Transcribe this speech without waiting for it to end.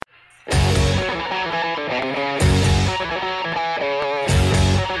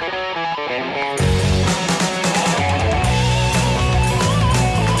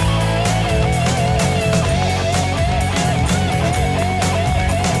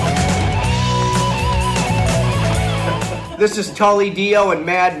This is Tully Dio and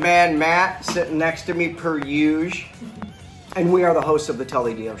Madman Matt sitting next to me per usual. And we are the hosts of the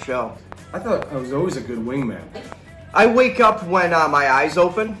Tully Dio Show. I thought I was always a good wingman. I wake up when my eyes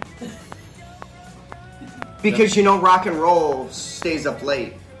open. Because, you know, rock and roll stays up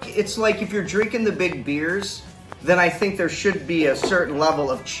late. It's like if you're drinking the big beers, then I think there should be a certain level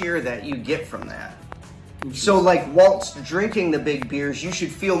of cheer that you get from that. So, like, whilst drinking the big beers, you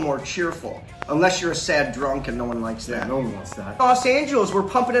should feel more cheerful. Unless you're a sad drunk and no one likes that. Yeah, no one wants that. Los Angeles, we're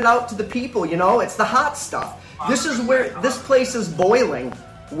pumping it out to the people, you know? It's the hot stuff. This is where this place is boiling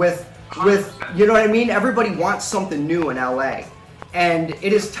with you know what I mean? Everybody wants something new in LA. And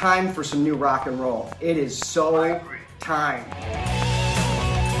it is time for some new rock and roll. It is so time.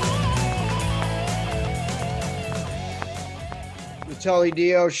 The Tully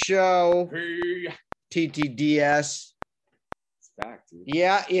Dio Show. Hey. TTDS. It's back, dude.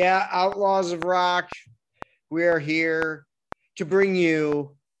 Yeah. Outlaws of Rock. We are here to bring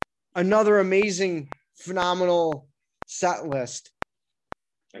you another amazing, phenomenal set list.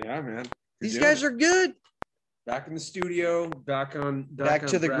 Yeah, man. These guys are good. Back in the studio, back to on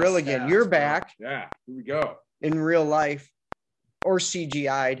the grill again. You're back. Yeah, here we go. In real life. Or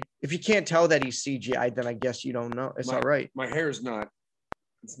CGI'd. If you can't tell that he's CGI'd, then I guess you don't know. It's all right. My hair is not,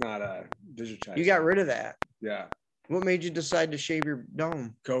 it's not digitized. You got rid of that. Yeah. What made you decide to shave your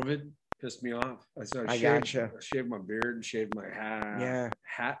dome? COVID pissed me off. I gotcha. shaved my beard and shaved my hat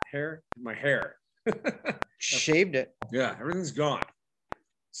hair. My hair. Shaved it. Yeah, everything's gone.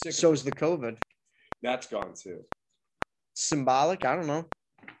 So's the COVID. That's gone too. Symbolic? I don't know.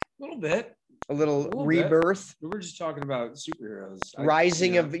 A little bit. A little rebirth. We were just talking about superheroes.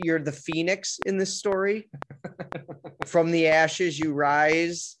 You're the phoenix in this story. From the ashes, you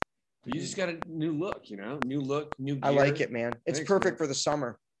rise. You just got a new look, you know? New look, new gear. I like it, man. It's perfect for the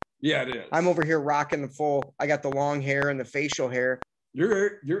summer. Yeah, it is. I'm over here rocking the full. I got the long hair and the facial hair.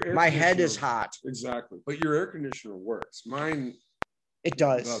 Your my head is hot. Exactly. But your air conditioner works. Mine it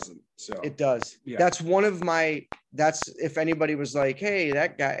does. Doesn't. So it does. Yeah. That's if anybody was like, hey,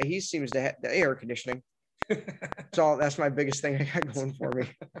 that guy, he seems to have the air conditioning. That's my biggest thing I got going for me.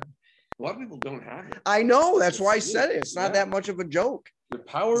 A lot of people don't have it. I know. That's why I said it. It's not that much of a joke. The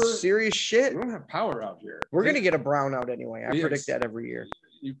power. It's serious shit. We don't have power out here. We're going to get a brownout anyway. I predict that every year.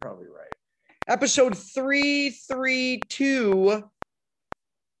 You're probably right. Episode 332.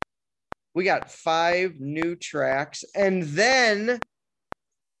 We got 5 new tracks and then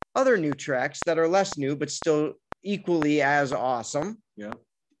other new tracks that are less new, but still equally as awesome. Yeah.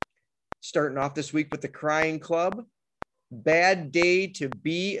 Starting off this week with the Crying Club, Bad Day to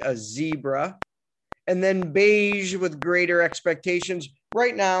Be a Zebra, and then Beige with Greater Expectations.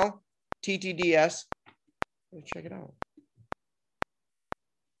 Right now, TTDS. Check it out.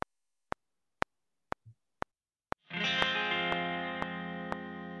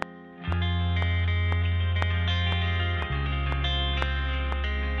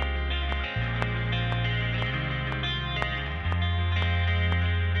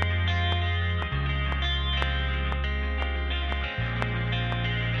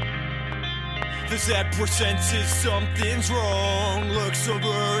 The zebra senses something's wrong. Looks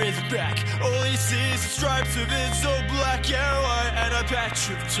over his back. All he sees is stripes of his old black and white, and a patch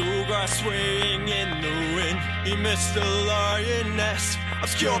of tall grass swaying in the wind. He missed the lioness,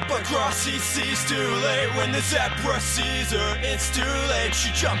 obscured by grass he sees too late. When the zebra sees her, it's too late.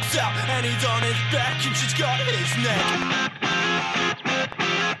 She jumps out and he's on his back and she's got his neck.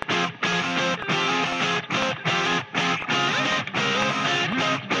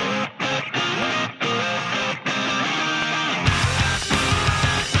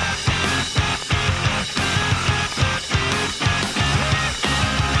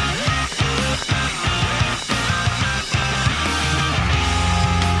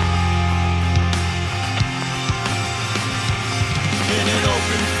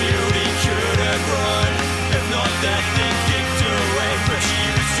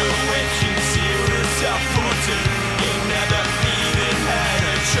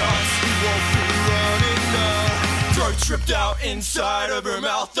 Tripped out inside of her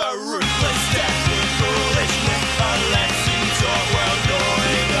mouth, a ruthless death with foolishness, a lesson taught while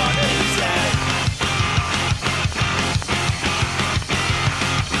gnawing on his head.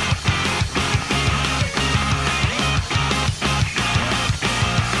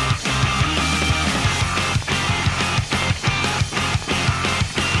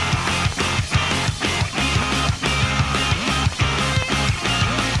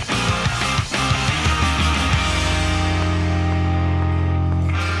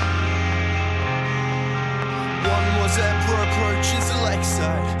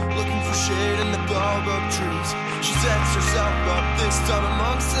 barb of trees. She sets herself up, this time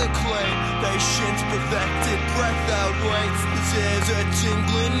amongst the clay. Patience perfected, breath outwaits. His ears are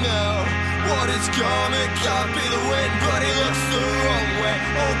tingling now. What is gone, it can't be the wind, but he looks the wrong way.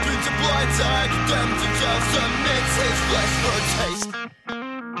 Opens a blind eye, condemned himself, submits his flesh for a taste.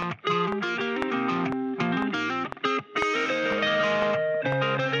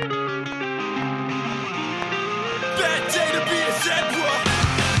 Bad day to be a zebra.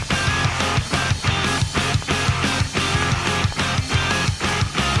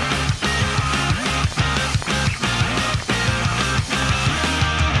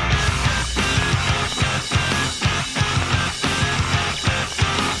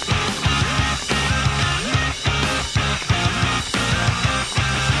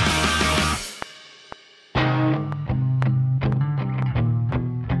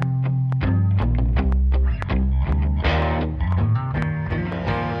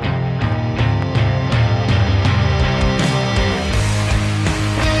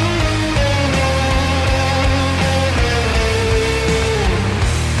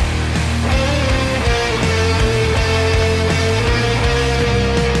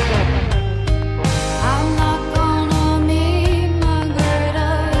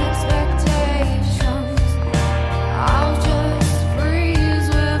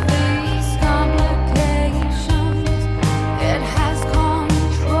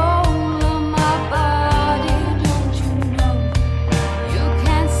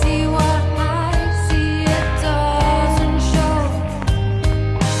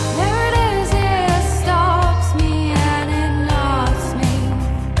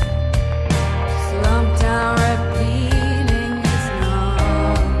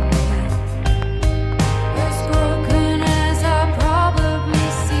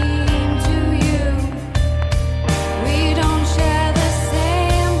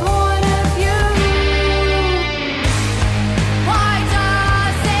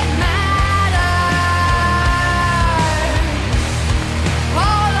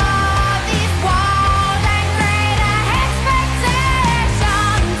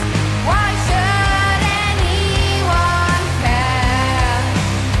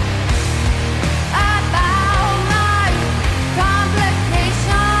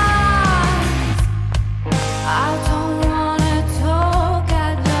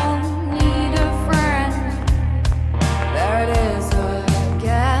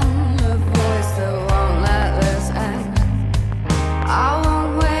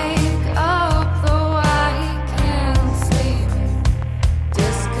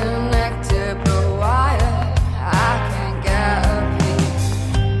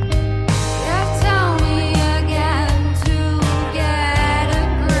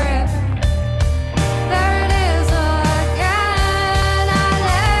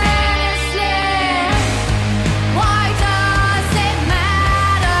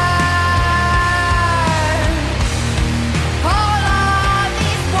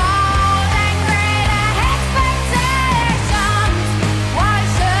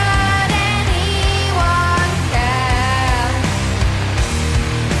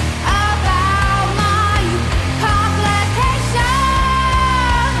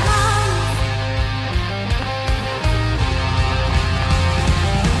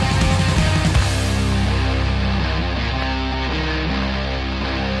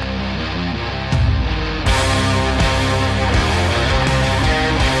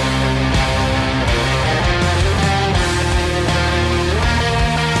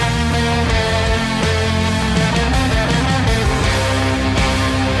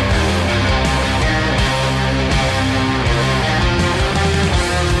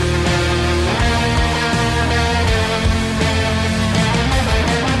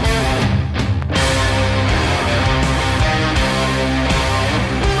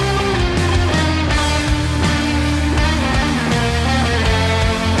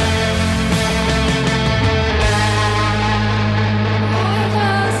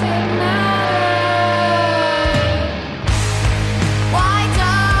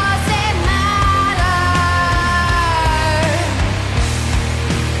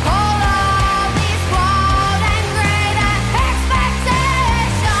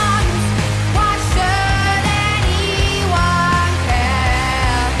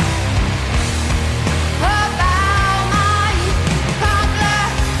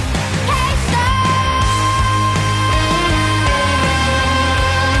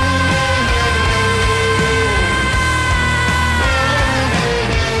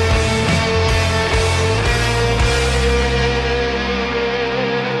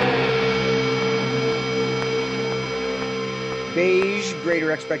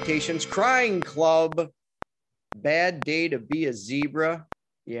 Greater Expectations, Crying Club, Bad Day to Be a Zebra.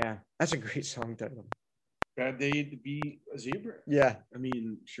 Yeah, that's a great song title. Bad Day to Be a Zebra. Yeah. I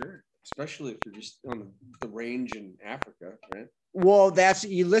mean, sure. Especially if you're just on the range in Africa, right? Well,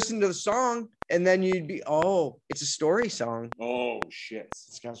 you listen to the song and then you'd be, oh, it's a story song. Oh, shit.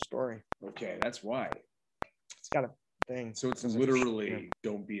 It's got a story. Okay, that's why. It's got a thing. So it's literally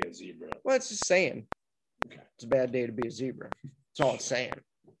don't be a zebra. Well, it's just saying. Okay. It's a bad day to be a zebra. That's all it's saying,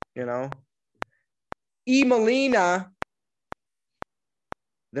 you know? E. Molina,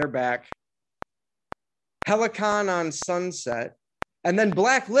 they're back. Helicon on Sunset. And then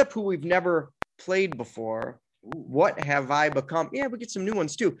Black Lip, who we've never played before. Ooh. What Have I Become? Yeah, we get some new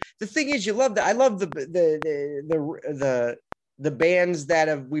ones too. The thing is, you love that. I love the bands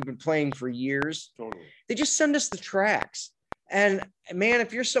that we've been playing for years. Totally. They just send us the tracks. And man,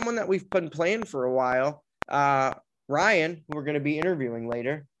 if you're someone that we've been playing for a while, Ryan, who we're going to be interviewing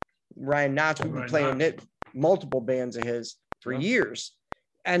later, Ryan Knotts, we've been playing multiple bands of his for years.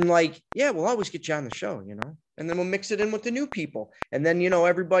 And we'll always get you on the show, you know, and then we'll mix it in with the new people. And then, you know,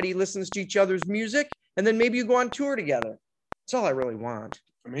 everybody listens to each other's music and then maybe you go on tour together. That's all I really want.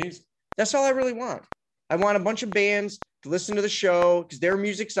 Amazing. That's all I really want. I want a bunch of bands to listen to the show because their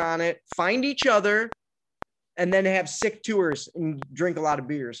music's on it, find each other, and then have sick tours and drink a lot of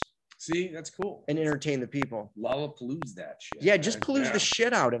beers. See, that's cool. And entertain the people. Lollapalooza that shit. Yeah, just palooza the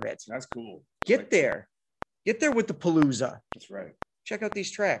shit out of it. That's cool. Get there. Get there with the palooza. That's right. Check out these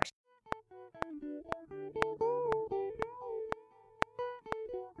tracks.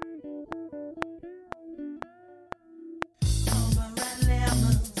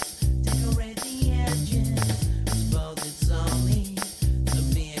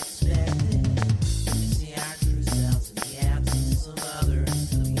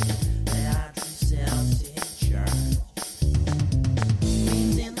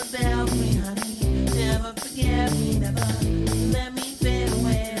 Never forget me, never let me fade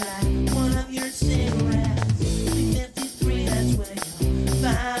away.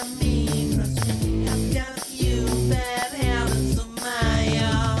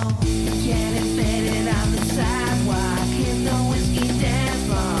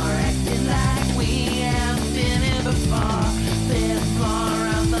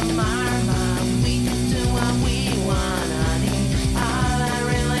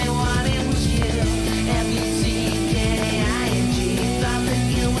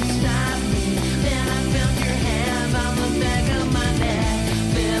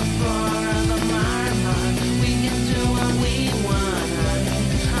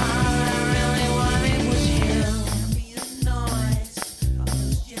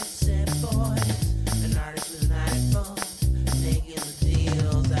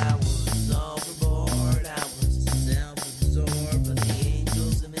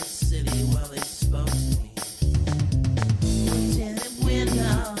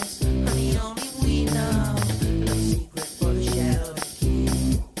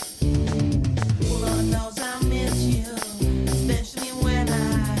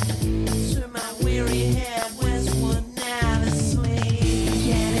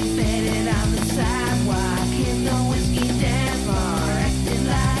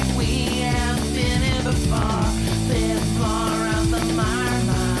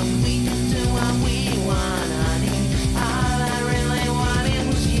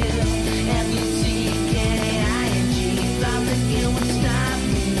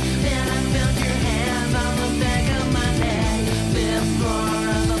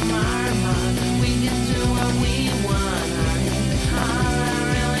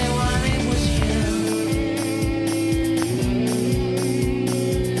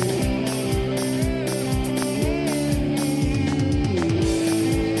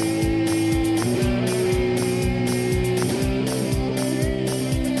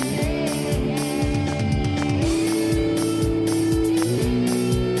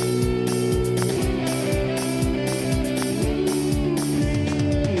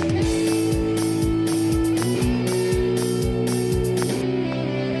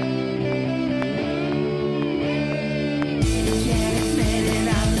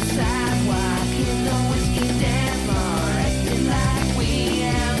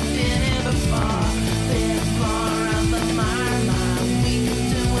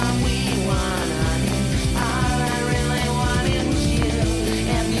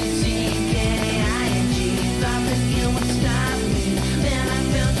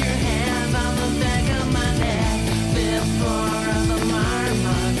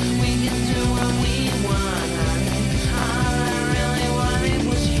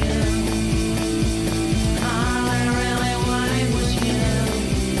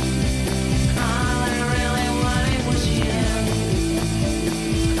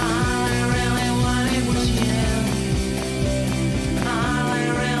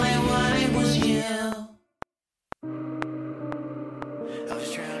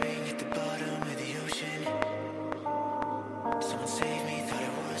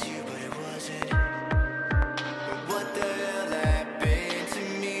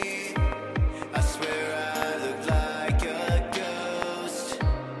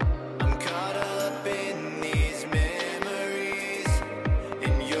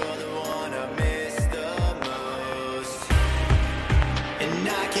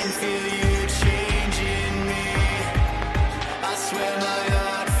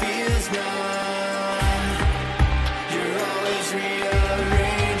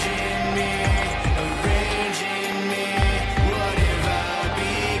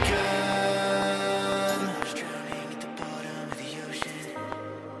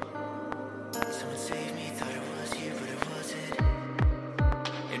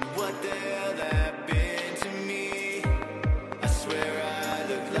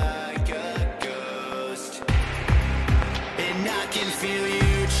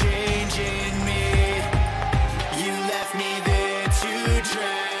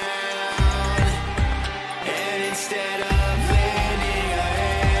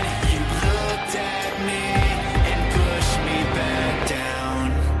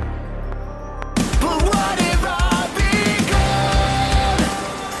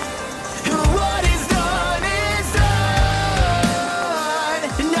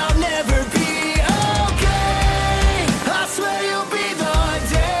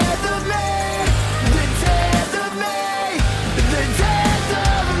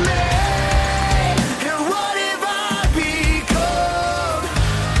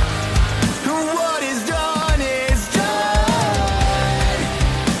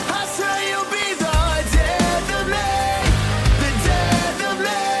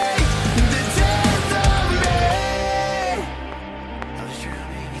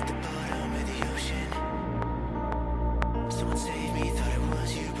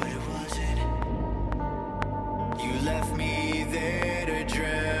 left me there to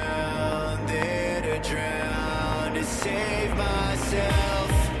drown, to save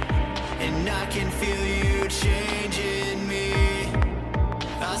myself. And I can feel you changing me.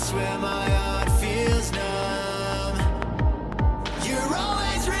 I swear my heart feels numb. You're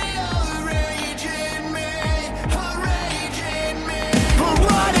always rearranging me, arranging me. But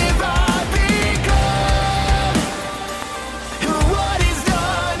what have I become? What is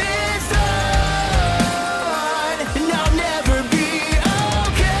done is done, and I'll never be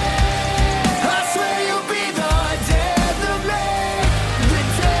okay. I swear you'll be the death of me, the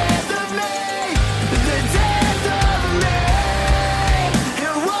death of me, the death of me.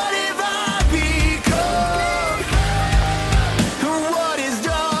 And what have I become? What is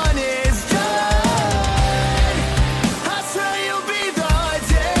done is done. I swear you'll be the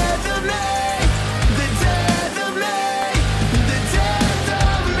death of me, the death of me, the death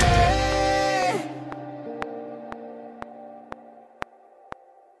of me.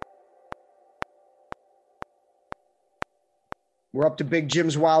 We're up to Big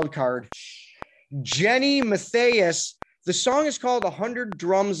Jim's wild card. Jenny Matthias. The song is called 100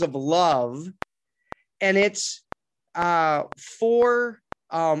 Drums of Love, and it's for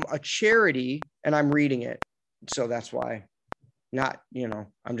a charity, and I'm reading it. So that's why. Not,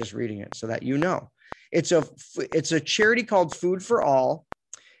 I'm just reading it so that you know. It's a charity called Food for All,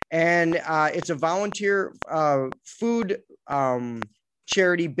 and it's a volunteer food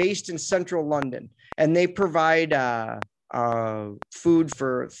charity based in central London, and they provide food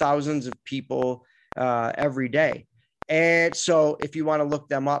for thousands of people every day. And so if you want to look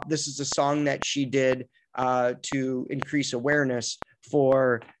them up, this is a song that she did to increase awareness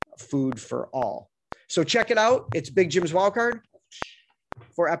for Food for All. So check it out. It's Big Jim's Wildcard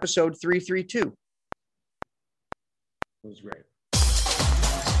for episode 332. It was great.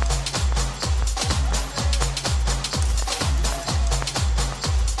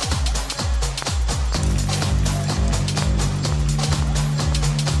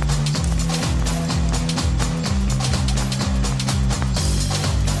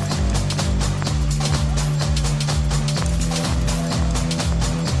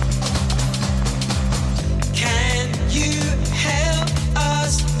 Can you help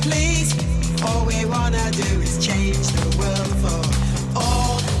us, please? All we wanna do is change the world for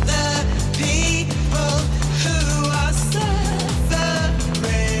all the people who are suffering.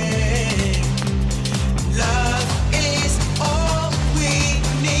 Love is all we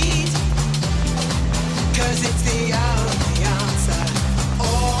need, 'cause it's the only answer.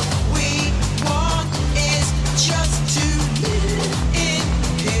 All we want is just to live in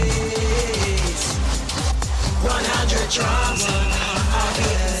peace. 100 drums are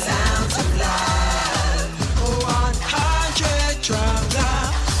beating sounds of love. 100 drums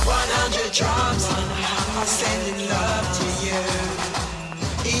are 100 drums are sending love to you.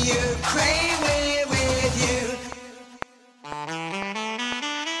 Ukraine, we're with you.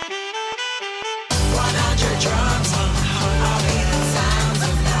 100 drums are beating sounds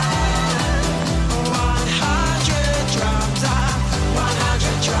of love. 100 drums are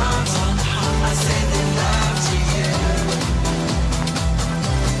 100 drums are sending love to you.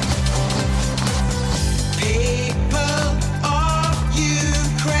 People of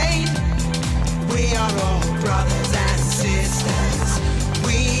Ukraine, we are all brothers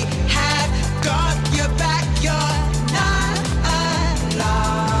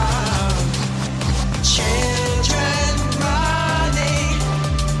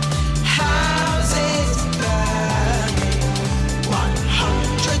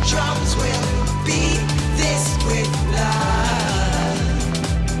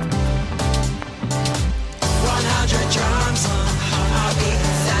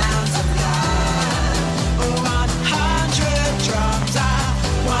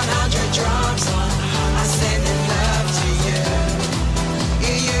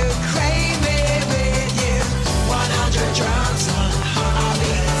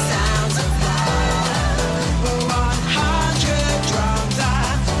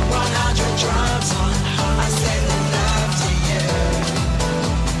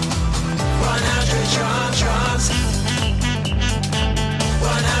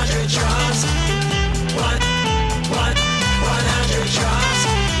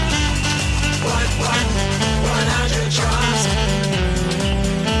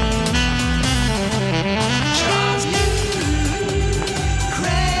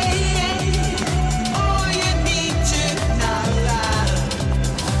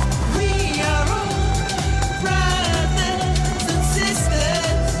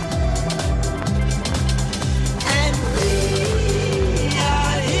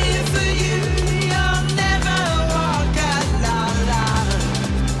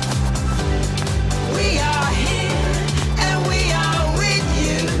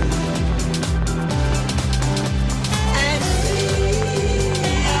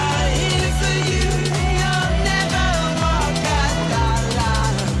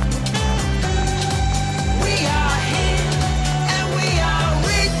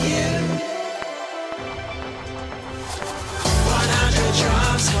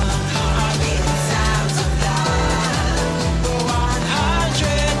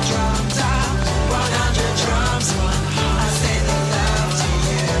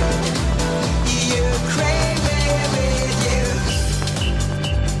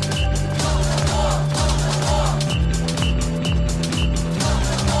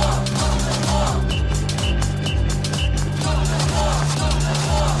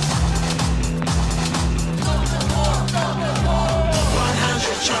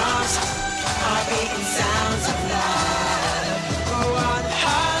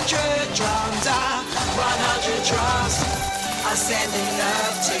are sending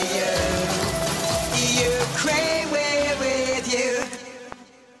love to you. Ukraine, we're with you.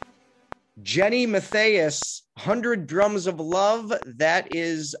 Jenny Matthias, 100 Drums of Love. That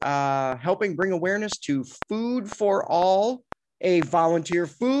is helping bring awareness to Food for All, a volunteer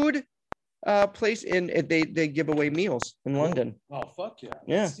food place, and they give away meals in London. Oh, fuck yeah.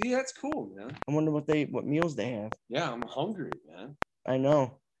 Yeah. See, that's cool, man. I wonder what meals they have. Yeah, I'm hungry, man. I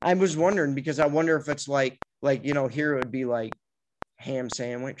know. I was wondering because I wonder if it's like here it would be like ham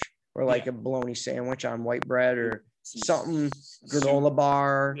sandwich or like a bologna sandwich on white bread or something, granola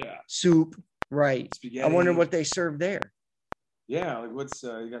bar, soup, right? Spaghetti. I wonder what they serve there. Yeah, like what's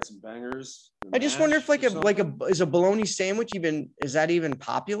you got some bangers? I just wonder if is a bologna sandwich is that even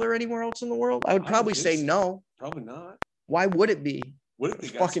popular anywhere else in the world? I would probably say no. Probably not. Why would it be? What if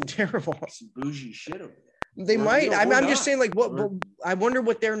it's fucking terrible? Some bougie shit over there. They might. I'm just saying, like, I wonder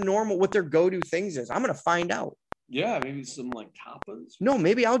what their go-to things is. I'm gonna find out. Yeah, maybe some like tapas. No,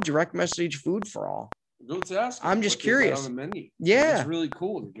 maybe I'll direct message Food for All. Go to ask. I'm just curious. On the menu. Yeah, it's really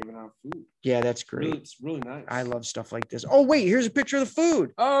cool. They're giving out food. Yeah, that's great. It's really nice. I love stuff like this. Oh wait, here's a picture of the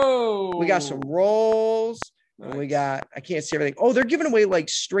food. Oh, we got some rolls. Nice. And we got. I can't see everything. Oh, they're giving away like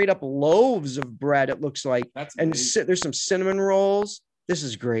straight up loaves of bread. It looks like. That's amazing. And there's some cinnamon rolls. This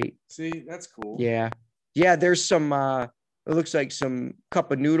is great. See, that's cool. Yeah. There's some. It looks like some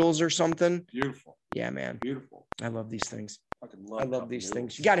cup of noodles or something. Beautiful. Yeah, man. Beautiful. I love these things. I love these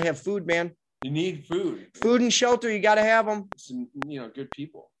things. You got to have food, man. You need food. Food and shelter. You got to have them. Some, good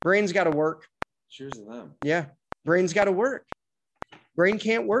people. Brain's got to work. Cheers to them. Yeah. Brain's got to work. Brain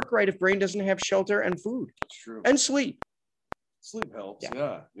can't work right if brain doesn't have shelter and food. That's true. And sleep. Sleep helps.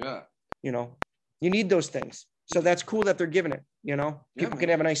 Yeah. You need those things. So that's cool that they're giving it. People can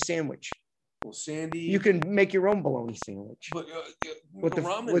have a nice sandwich. Well, Sandy, you can make your own bologna sandwich. But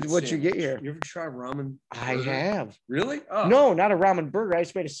with what you get here. You ever try ramen? I have. Really? Oh. No, not a ramen burger. I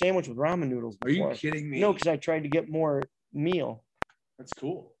just made a sandwich with ramen noodles before. Are you kidding me? No, because I tried to get more meal. That's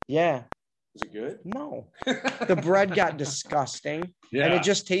cool. Yeah. Was it good? No. The bread got disgusting. Yeah. And it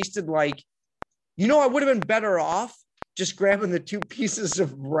just tasted like, I would have been better off just grabbing the 2 pieces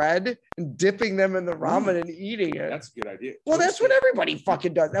of bread and dipping them in the ramen and eating it. That's a good idea. Well, that's what everybody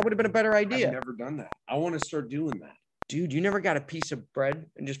fucking does. That would have been a better idea. I've never done that. I want to start doing that. Dude, you never got a piece of bread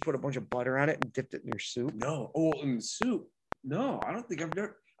and just put a bunch of butter on it and dipped it in your soup? No. Oh, in the soup? No, I don't think I've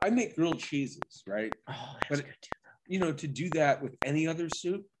never. I make grilled cheeses, right? Oh, that's good too. To do that with any other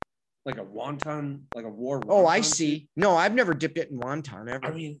soup, like a wonton, like a war. Oh, I see. Soup. No, I've never dipped it in wonton ever.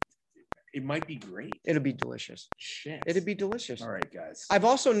 I mean, it might be great. It'll be delicious. Shit. It'd be delicious. All right, guys. I've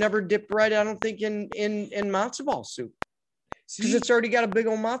also never dipped bread, I don't think, in matzo ball soup. Because it's already got a big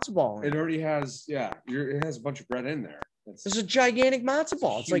old matzo ball in it. It already has, it has a bunch of bread in there. It's a gigantic matzo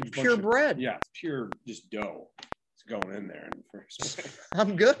ball. It's like pure bread. Yeah, it's pure just dough. It's going in there in the first place.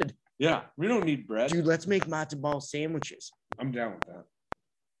 I'm good. Yeah, we don't need bread. Dude, let's make matzo ball sandwiches. I'm down with that.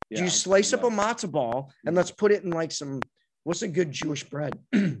 Yeah, Do you slice up a matzo ball and let's put it in like what's a good Jewish bread?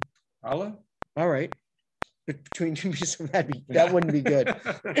 Challah? All right. Between 2 pieces of that wouldn't be good.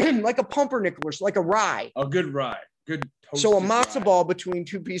 Like a pumpernickel or like a rye. A good rye. Good toasted So a matzo rye. ball between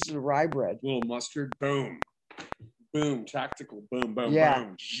 2 pieces of rye bread. A little mustard. Boom. Boom. Tactical. Boom, boom, yeah.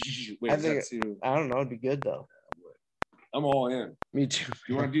 boom. Wait, I don't know. It'd be good though. I'm all in. Me too.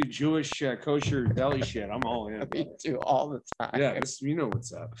 You want to do Jewish kosher deli shit? I'm all in. Me too. All the time. Yeah, you know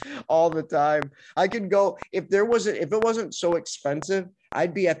what's up. All the time. I could go if it wasn't so expensive.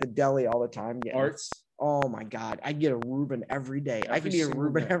 I'd be at the deli all the time. Arts. Oh my God. I'd get a Reuben every day. I could eat a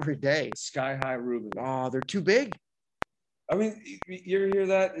Reuben every day. Sky high Reuben. Oh, they're too big. I mean, you ever hear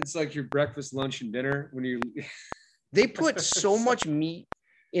that? It's like your breakfast, lunch, and dinner when you. They put so much meat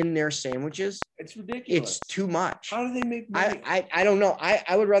in their sandwiches. It's ridiculous. It's too much. How do they make money? I don't know.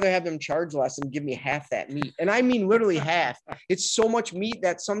 I would rather have them charge less and give me half that meat. And I mean literally half. It's so much meat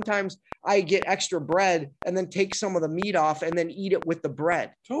that sometimes I get extra bread and then take some of the meat off and then eat it with the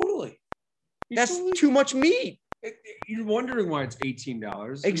bread. Totally. That's too much meat. You're wondering why it's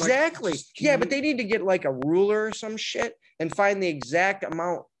 $18. Exactly. But they need to get like a ruler or some shit and find the exact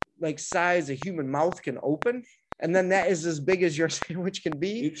amount, like size a human mouth can open. And then that is as big as your sandwich can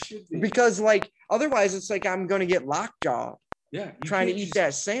be. It should be. Because like otherwise it's like I'm gonna get lockjaw. Yeah. Trying to eat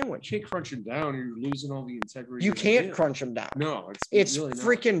that sandwich. You can't crunch them down, you're losing all the integrity. You can't crunch them down. No, it's really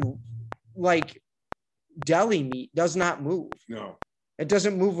freaking like deli meat does not move. No. It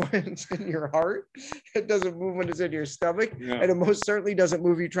doesn't move when it's in your heart. It doesn't move when it's in your stomach. Yeah. And it most certainly doesn't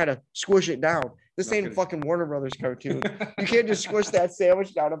move if you try to squish it down. This ain't a fucking Warner Brothers cartoon. You can't just squish that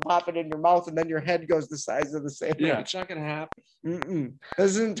sandwich down and pop it in your mouth and then your head goes the size of the sandwich. Yeah, it's not going to happen.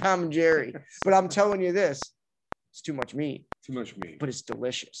 This isn't Tom and Jerry. But I'm telling you this. It's too much meat, Too much meat. but it's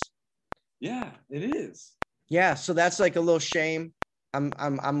delicious. Yeah, it is. Yeah, so that's like a little shame.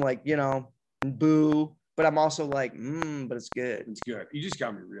 I'm like, you know, boo, but I'm also like, but it's good. It's good. You just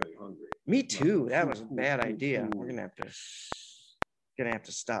got me really hungry. Me too. That was a bad idea. We're gonna have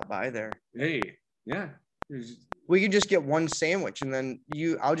to stop by there. Hey, yeah. There's- We could just get one sandwich, and then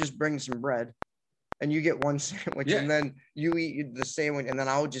I'll just bring some bread, and you get one sandwich, and then you eat the sandwich, and then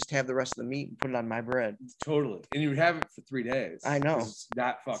I'll just have the rest of the meat and put it on my bread. Totally. And you would have it for 3 days. I know. It's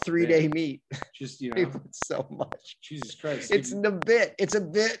that fucking 3-day big. meat. Just, you I know, put so much. Jesus Christ. It's a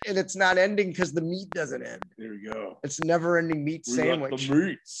bit, and it's not ending because the meat doesn't end. There we go. It's a never-ending meat We got sandwich. the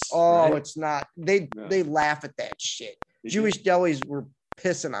meats. Oh, right? it's not. They laugh at that shit. Jewish delis were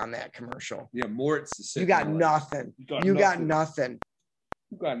pissing on that commercial. Yeah, Moritz is You got nothing. You got nothing.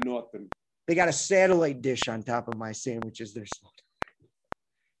 You got nothing. They got a satellite dish on top of my sandwiches. They're so.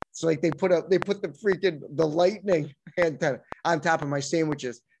 It's like they put the lightning antenna on top of my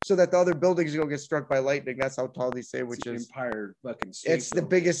sandwiches so that the other buildings don't get struck by lightning. That's how tall these sandwiches. Empire fucking State It's the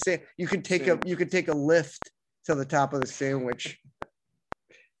biggest. You could take a lift to the top of the sandwich.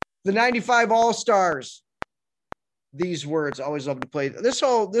 The 95 All-Stars. These words, always love to play. This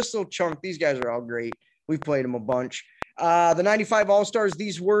little chunk, these guys are all great. We've played them a bunch. The 95 All-Stars,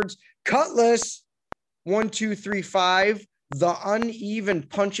 these words, Cutlass, 1, 2, 3, 5, the uneven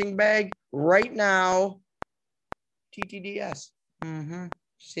punching bag, right now, TTDS.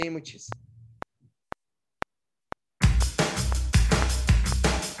 Sandwiches.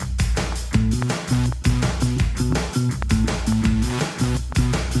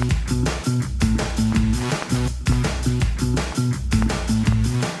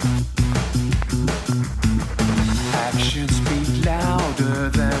 Actions speak louder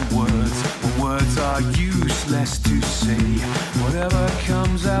than words. When words are useless to say. Whatever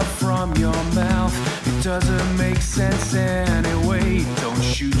comes out from your mouth, it doesn't make sense anyway. Don't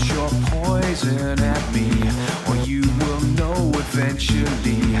shoot your poison at me, or you will know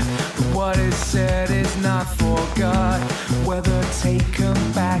eventually. But what is said is not forgot, whether taken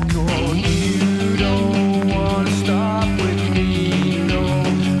back or you don't want to stop with me. No,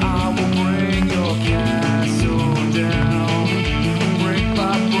 I will bring your castle down. Brick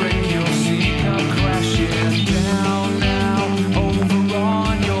by brick, you'll see come crashing down now. Over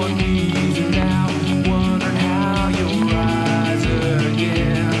on your knees now, wondering how you'll rise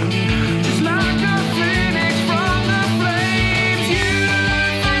again. Just like a phoenix from the flames, you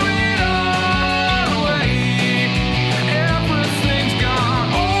threw it all away. Everything's gone,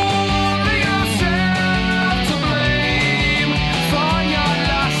 only yourself to blame for your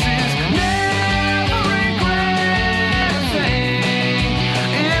losses. Never regret a thing.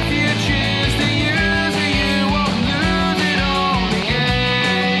 If you choose to use it, you won't lose it all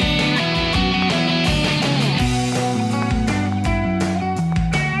again.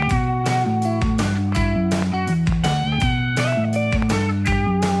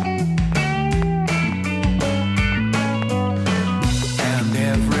 And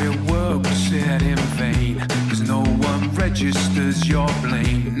every word was said in vain, 'cause no one registers your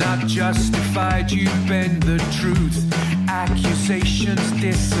blame. Not justified, you bend the truth. Accusations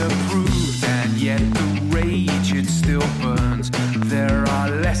disapproved, and yet the rage, it still burns. There are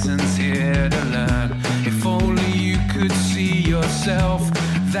lessons here to learn. If only you could see yourself,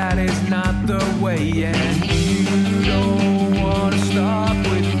 that is not the way. And you don't want to stop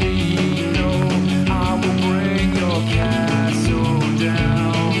with me. No, I will bring your castle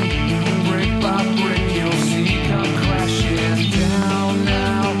down. Brick by brick, you'll see come crashing down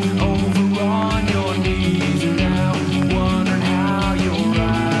now. Over on your knees now, wondering how you'll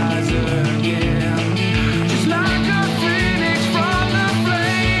rise again. Just like a phoenix from the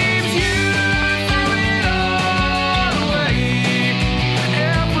flames, you threw it all away.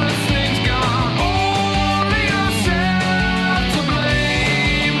 Everything's gone, only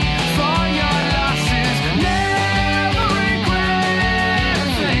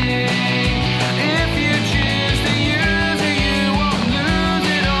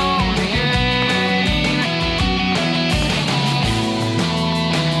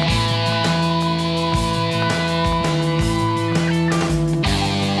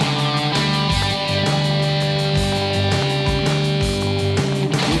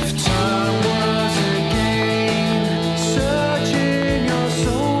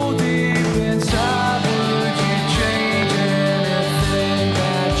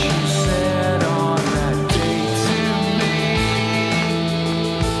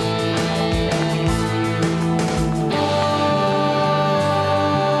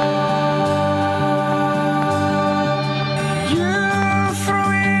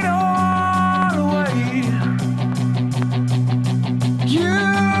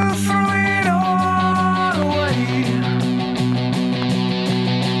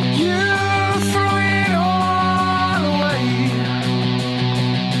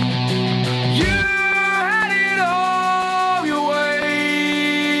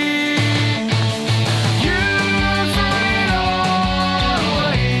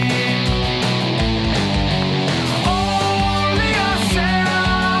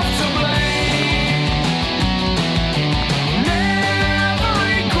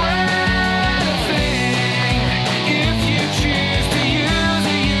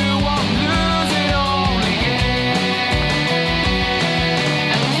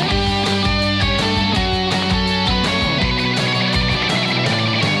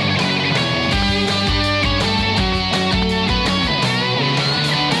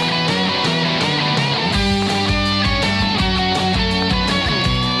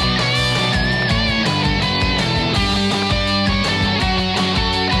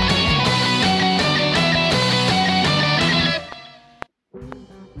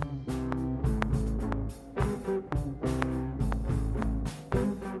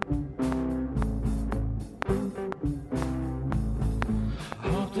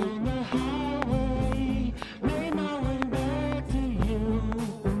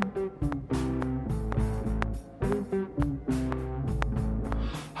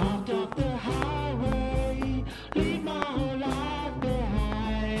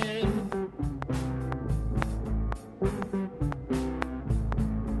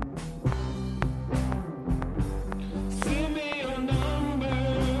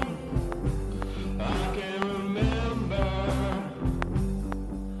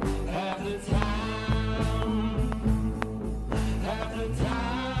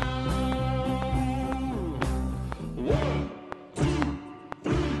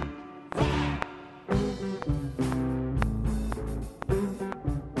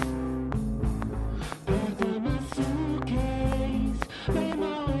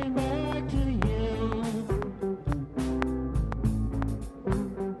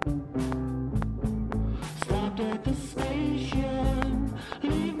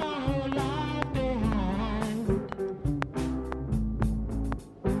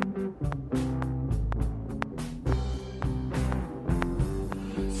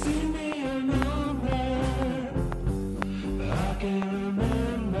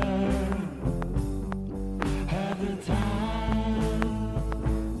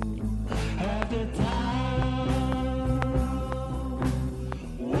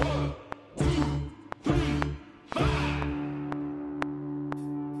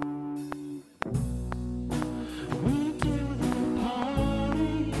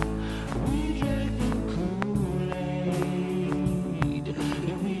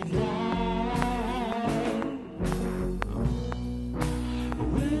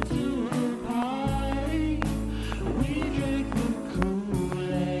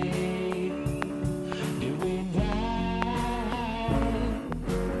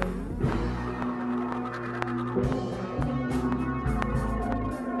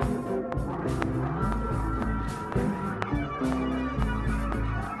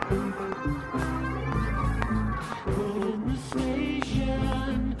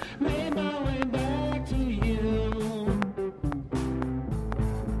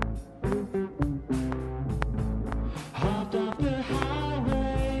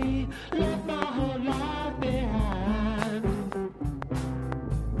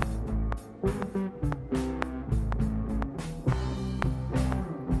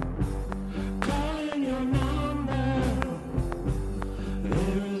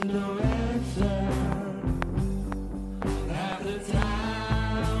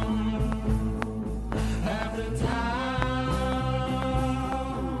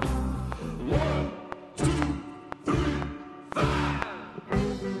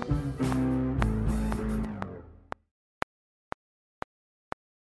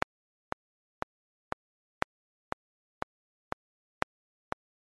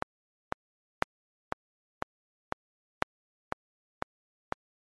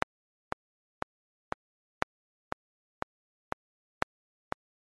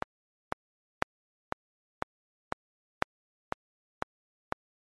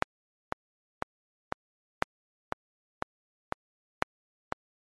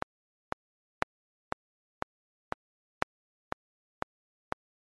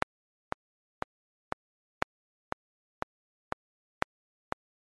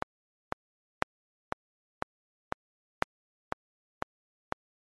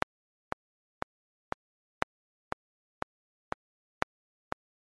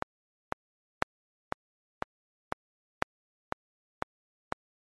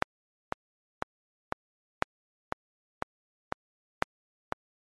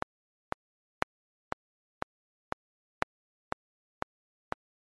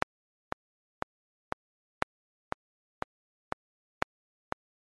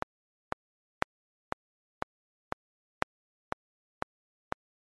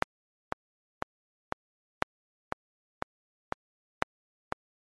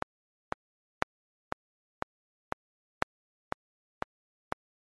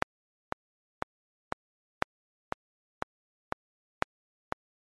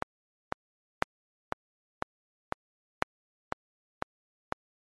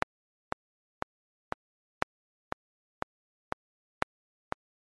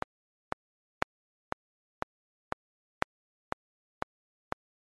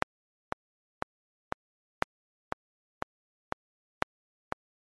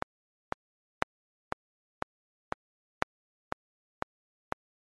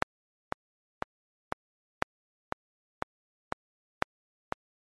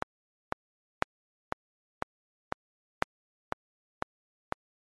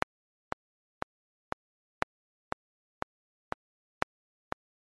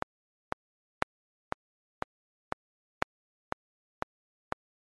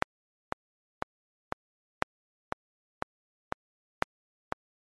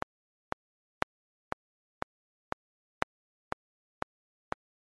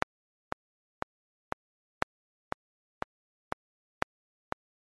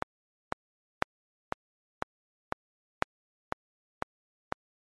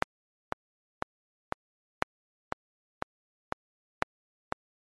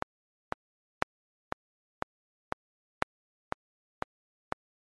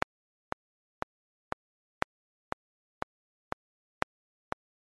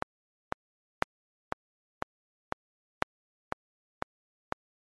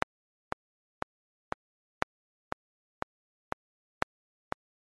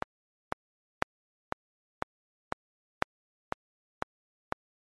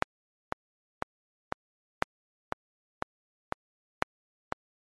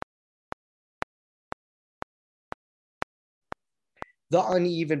The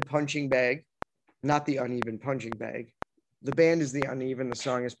Uneven Punching Bag, not the Uneven Punching Bag. The band is the Uneven. The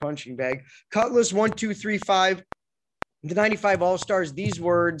song is Punching Bag. Cutlass 1235. The 95 All-Stars. These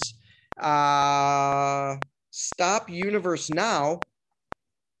words. Stop Universe Now.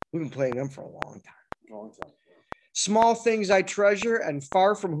 We've been playing them for a long time. Small Things I Treasure and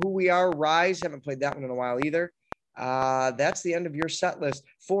Far From Who We Are, Rise. Haven't played that one in a while either. That's the end of your set list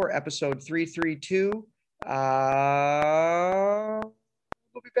for episode 332.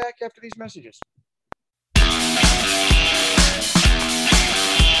 We'll be back after these messages.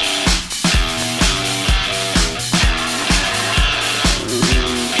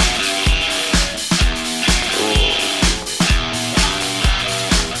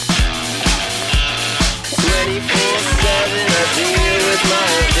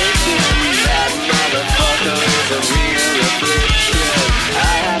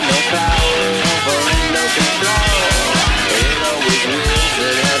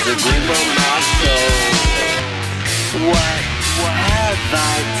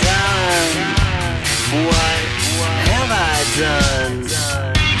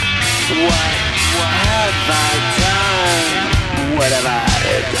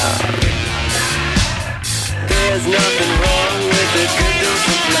 There's nothing wrong with a good dose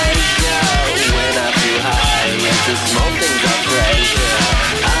of pleasure. When I feel high, it's the small things I treasure.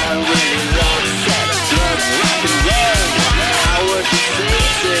 I really love sex, drugs, rock and roll. I work the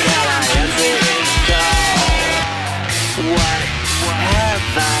streets and I answer his call. What have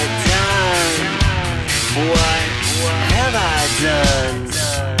I done? What have I done?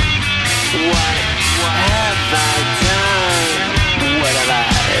 What have I done? What have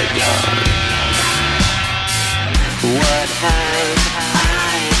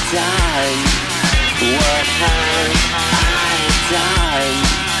I done? What have I done? What have I done?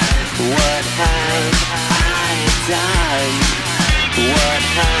 What have I done? What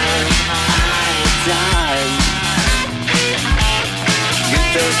have I done? Good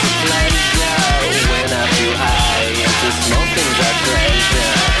dose of pleasure when I feel high. It's the small things I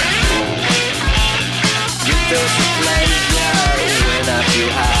treasure. Good dose of pleasure when I feel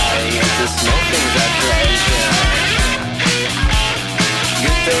high. It's the small things I treasure.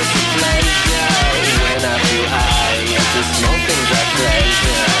 Good dose of pleasure when I feel high. It's the small things I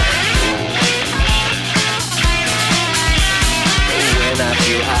treasure. When I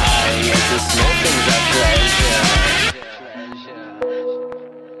feel high, it's the small things I treasure.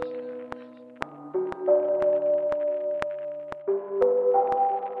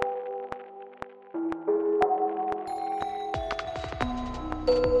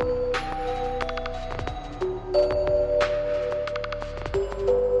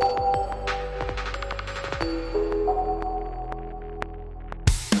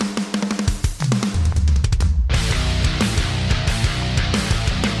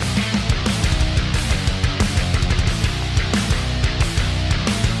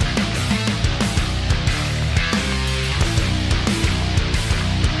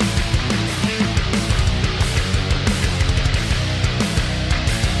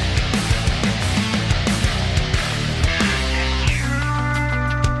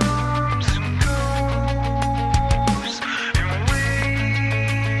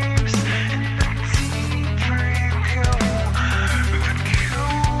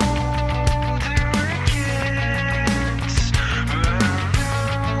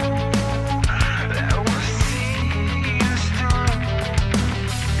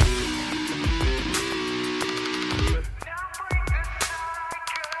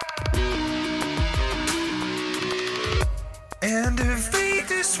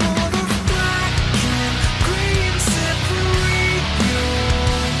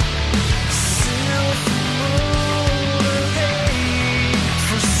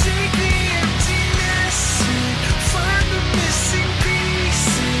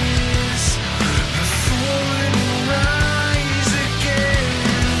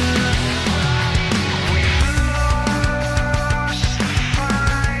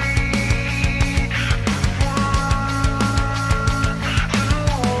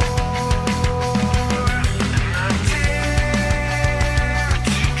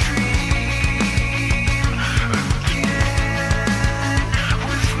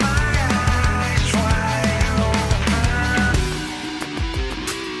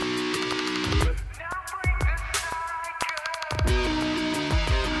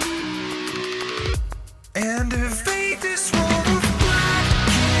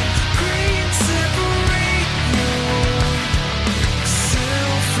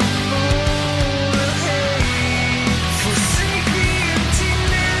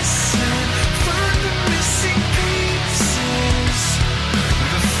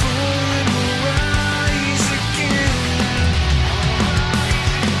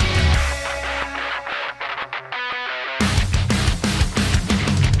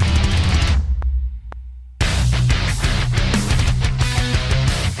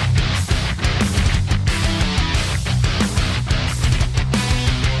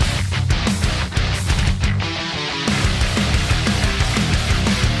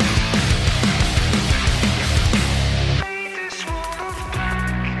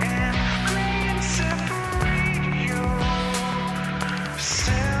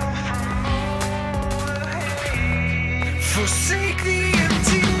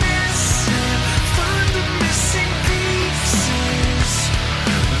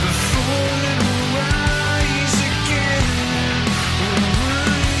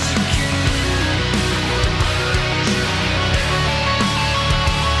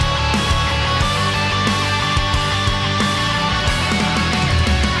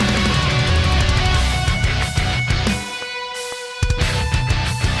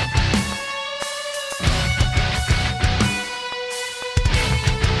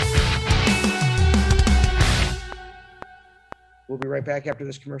 right back after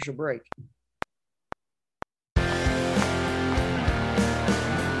this commercial break.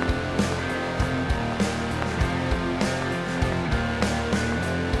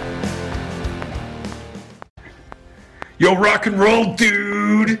 Yo, rock and roll,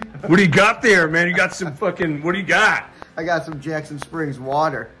 dude. What do you got there, man? You got some fucking, what do you got? I got some Jackson Springs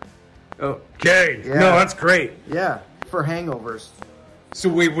water. Okay. Yeah. No, that's great. Yeah, for hangovers. So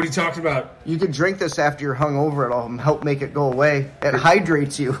wait, what are you talking about? You can drink this after you're hungover. It'll help make it go away. It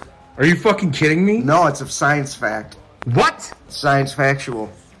hydrates you. Are you fucking kidding me? No, it's a science fact. What? Science factual.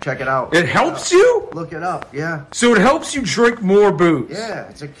 Check it out. It helps you? Look it up, yeah. So it helps you drink more booze? Yeah,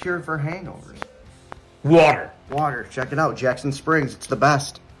 it's a cure for hangovers. Water. Water, check it out. Jackson Springs, it's the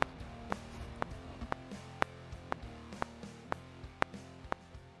best.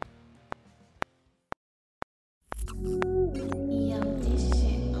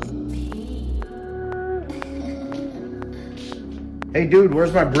 Hey dude,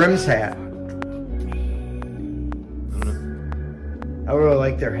 where's my Brims hat? I really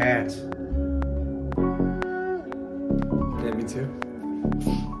like their hats. Yeah, me too.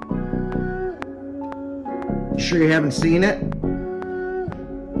 You sure you haven't seen it?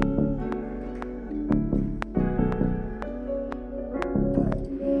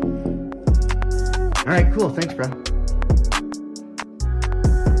 Alright, cool. Thanks, bro.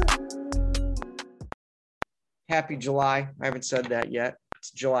 Happy July. I haven't said that yet.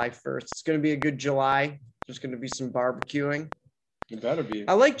 It's July 1st. It's going to be a good July. There's going to be some barbecuing. It better be.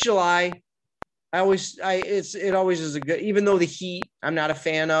 I like July. It always is a good, even though the heat I'm not a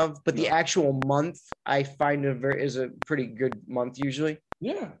fan of, but the actual month I find is a pretty good month usually.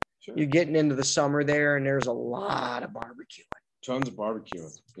 Yeah, sure. You're getting into the summer there, and there's a lot of barbecuing, Tons of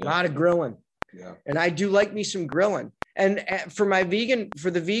barbecuing. a lot of grilling. Yeah. And I do like me some grilling. And for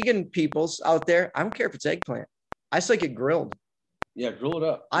the vegan peoples out there, I don't care if it's eggplant. I just like it grilled. Yeah, grill it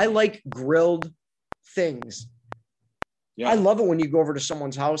up. I like grilled things. Yeah. I love it when you go over to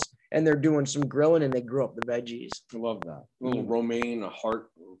someone's house and they're doing some grilling and they grill up the veggies. I love that. A little romaine, a heart.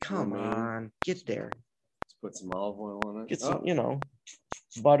 Come romaine. on, get there. Let's put some olive oil on it. Get some,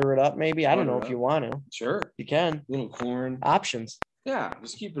 butter it up maybe. I don't know if you want to. Sure. You can. A little corn. Options. Yeah,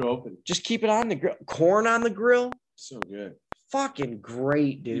 just keep it open. Just keep it on the grill. Corn on the grill. So good. Fucking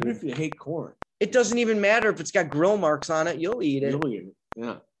great, dude. Even if you hate corn, It doesn't even matter if it's got grill marks on it. You'll eat it. you'll eat it.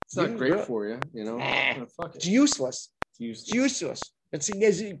 Yeah. It's You not can great grill it. for you, Fuck It's it. useless. It's It's useless.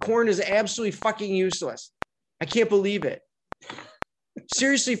 Corn is absolutely fucking useless. I can't believe it.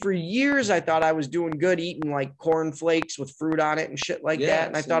 Seriously, for years I thought I was doing good eating like corn flakes with fruit on it and shit like Yeah, that.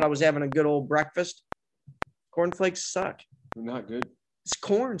 And I see. thought I was having a good old breakfast. Corn flakes suck. Not good. This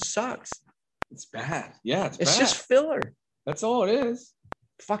corn sucks. It's bad. Yeah, it's It's bad. just filler. That's all it is.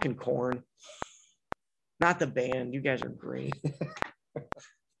 Fucking corn. Not the band. You guys are great.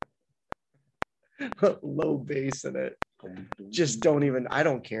 Low bass in it. Just don't even, I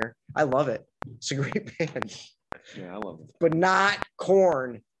don't care. I love it. It's a great band. Yeah, I love it. But not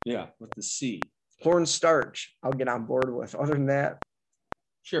corn. Yeah, with the C. Corn starch, I'll get on board with. Other than that,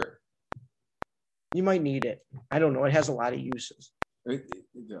 Sure. you might need it. I don't know. It has a lot of uses. It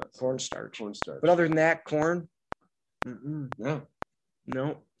does. Corn starch. Cornstarch. But other than that, corn, No.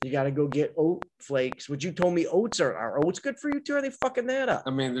 no. You got to go get oat flakes, which you told me oats are oats good for you too? Are they fucking that up?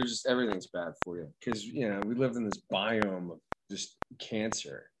 I mean, there's just everything's bad for you because we live in this biome of just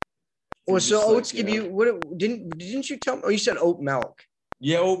cancer. Well, It's so just like, oats give you what? Didn't you tell me? Oh, you said oat milk.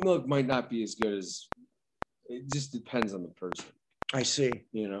 Yeah, oat milk might not be as good as. It just depends on the person. I see.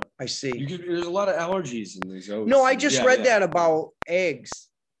 I see. There's a lot of allergies in these oats. No, I just Yeah, read yeah. that about eggs.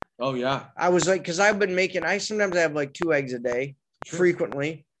 Oh yeah. I was like, because I've been making. Sometimes I have like 2 eggs a day,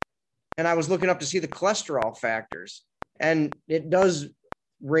 frequently, and I was looking up to see the cholesterol factors, and it does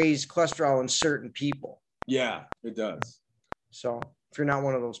raise cholesterol in certain people. Yeah, it does. So if you're not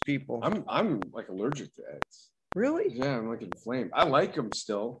one of those people, I'm like allergic to eggs. really? Yeah, I'm like inflamed. I like them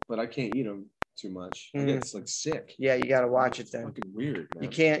still, but I can't eat them too much. I get like sick. Yeah, you got to watch it It's then. fucking weird, man.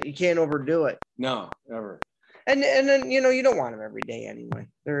 You can't overdo it. No, ever. And then you don't want them every day anyway.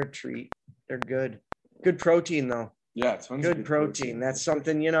 They're a treat. They're good. Good protein though. Yeah, tons of Good protein. That's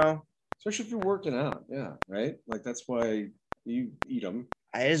something, especially if you're working out. Yeah, right. Like that's why you eat them.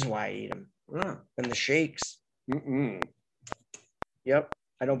 that is why I eat them. Yeah. And the shakes. Mm-mm. Yep.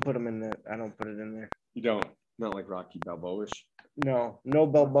 I don't put it in there. You don't. Not like Rocky Balboa-ish. No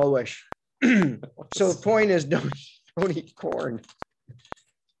Balboa-ish. So the point is don't eat corn.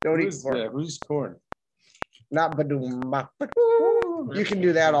 Don't eat corn. Yeah, who's corn? Not badoom bop. Badoo. You can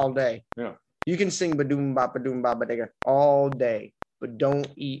do that all day. Yeah. You can sing badoom bop baddigga all day, but don't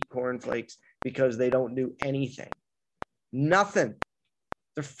eat cornflakes because they don't do anything. Nothing.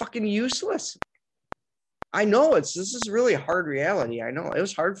 They're fucking useless. I know this is really a hard reality. I know it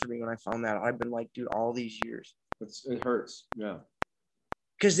was hard for me when I found that. I've been like, dude, all these years. It hurts. Yeah.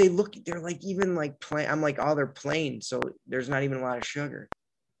 Because they're like even like plain. I'm like, oh, they're plain, so there's not even a lot of sugar.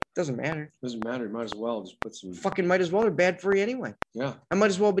 Doesn't matter. Doesn't matter. You might as well just put some. Fucking might as well. They're bad for you anyway. Yeah. I might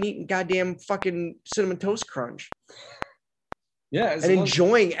as well have been eating goddamn fucking Cinnamon Toast Crunch Yeah. and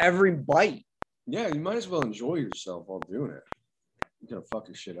enjoying every bite. Yeah, you might as well enjoy yourself while doing it. You're gonna fuck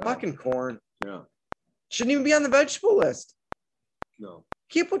your shit up. Fucking corn. Yeah. Shouldn't even be on the vegetable list. No.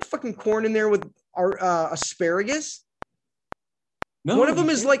 Can't put fucking corn in there with our asparagus. No. One of them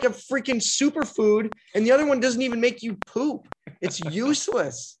is like a freaking superfood, and the other one doesn't even make you poop. It's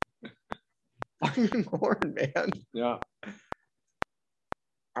useless. Fucking corn, man. Yeah. All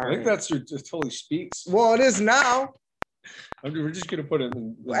I think right. just totally speaks. Well, it is now. We're just gonna put it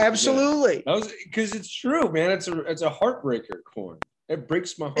in. Absolutely. That was because it's true, man. It's a heartbreaker, corn. It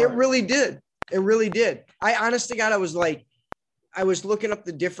breaks my heart. It really did. It really did. I honest to God, I was looking up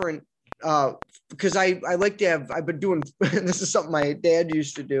the different because I like to have, I've been doing, this is something my dad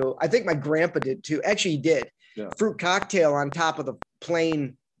used to do. I think my grandpa did too. Actually, he did. Yeah. Fruit cocktail on top of the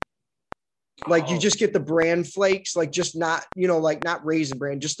plain. Like you just get the bran flakes, like just not, like not raisin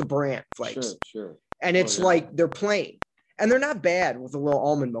bran, just the bran flakes. Sure. And it's like, they're plain and they're not bad with a little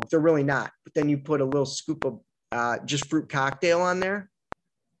almond milk. They're really not. But then you put a little scoop of just fruit cocktail on there.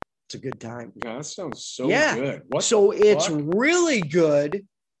 It's a good time. Yeah, that sounds so good. What so it's really good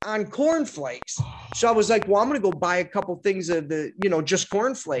on cornflakes. So I was like, well, I'm going to go buy a couple things of the, just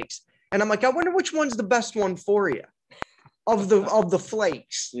cornflakes. And I'm like, I wonder which one's the best one for you of the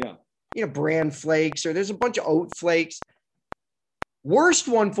flakes. Yeah. Bran flakes, or there's a bunch of oat flakes. Worst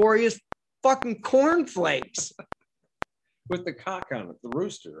one for you is fucking cornflakes. With the cock on it, the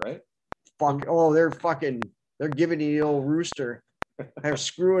rooster, right? They're giving you the old rooster. They're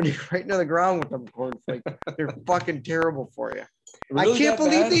screwing you right into the ground with them cornflakes. They're fucking terrible for you. Really I can't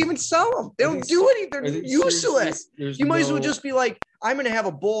believe they even sell them. They don't do anything. They're useless. You might as well just be like, I'm going to have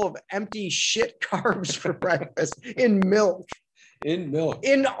a bowl of empty shit carbs for breakfast in milk. In milk.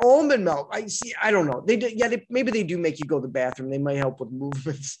 In almond milk. I don't know. Maybe they do make you go to the bathroom. They might help with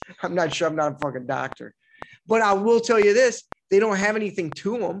movements. I'm not sure. I'm not a fucking doctor. But I will tell you this. They don't have anything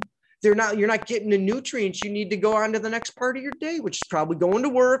to them. You're not getting the nutrients you need to go on to the next part of your day, which is probably going to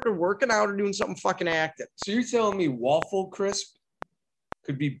work or working out or doing something fucking active. So you're telling me Waffle Crisp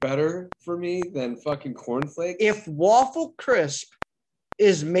could be better for me than fucking cornflakes? If Waffle Crisp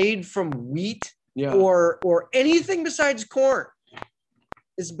is made from wheat or anything besides corn,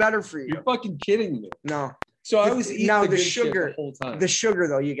 it's better for you. You're fucking kidding me. No. So I was eating the sugar the whole time. The sugar,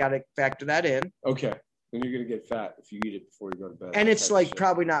 though, you got to factor that in. Okay. Then you're going to get fat if you eat it before you go to bed. And it's like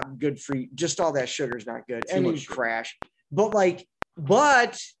probably not good for you. Just all that sugar is not good. And you crash. But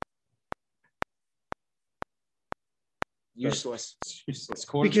useless. Useless.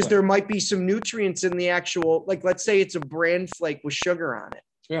 Because there might be some nutrients in the actual, like, let's say it's a bran flake with sugar on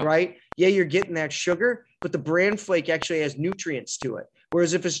it, right? Yeah, you're getting that sugar, but the bran flake actually has nutrients to it.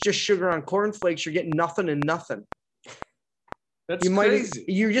 Whereas if it's just sugar on cornflakes, you're getting nothing and nothing. That's crazy.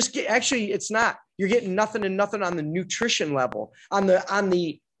 You just get, actually, it's not. You're getting nothing and nothing on the nutrition level. I'm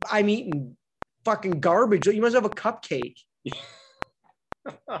eating fucking garbage. You must have a cupcake. If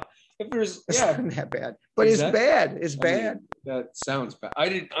there's It's not that bad, but it's bad. It's bad. That sounds bad.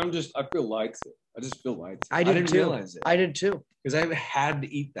 I feel like it. I just feel like it. I didn't too. Realize it. I did too. Because I had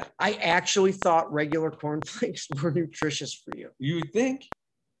to eat that. I actually thought regular cornflakes were nutritious for you. You would think?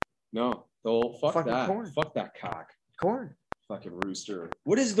 No. Fuck Fucking that. corn. Fuck that cock. Corn. Fucking rooster.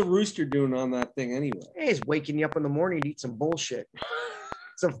 What is the rooster doing on that thing anyway? Hey, he's waking you up in the morning to eat some bullshit.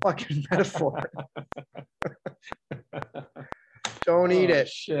 It's a fucking metaphor. Don't eat it.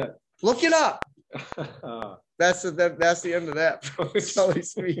 Shit. Look it up. That's the end of that. Totally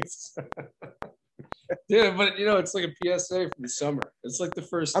speaks. Yeah, but it's like a PSA for the summer. It's like the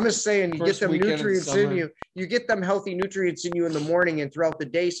first. I'm just saying, you get them nutrients in summer. you. You get them healthy nutrients in you in the morning and throughout the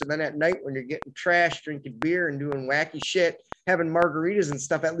day. So then at night, when you're getting trashed, drinking beer and doing wacky shit, having margaritas and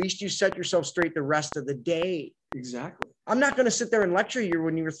stuff, at least you set yourself straight the rest of the day. Exactly. I'm not going to sit there and lecture you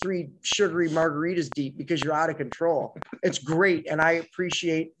when you were 3 sugary margaritas deep because you're out of control. It's great, and I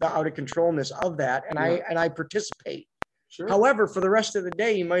appreciate the out of controlness of that, and I participate. Sure. However, for the rest of the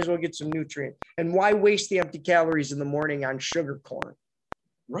day, you might as well get some nutrient. And why waste the empty calories in the morning on sugar corn?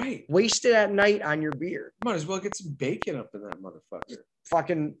 Right. Waste it at night on your beer. Might as well get some bacon up in that motherfucker.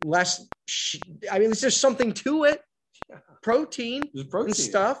 Fucking less. There's just something to it. Protein There's protein and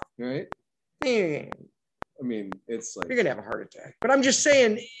stuff. Right. Yeah. I mean, it's like you're gonna have a heart attack. But I'm just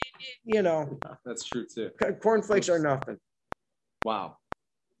saying, you know, that's true too. cornflakes are nothing. Wow,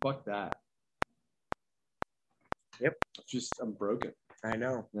 fuck that. Yep. I'm broken. I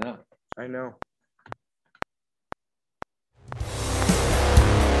know. Yeah. I know.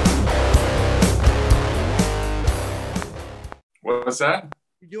 What's that?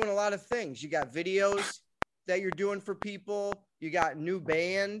 You're doing a lot of things. You got videos that you're doing for people. You got new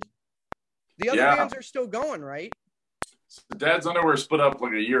band. The other bands are still going, right? So Dad's Underwear split up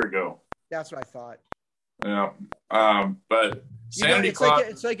like a year ago. That's what I thought. Yeah. But Sanity it's Claus.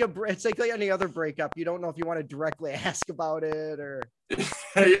 it's like any other breakup. You don't know if you want to directly ask about it or.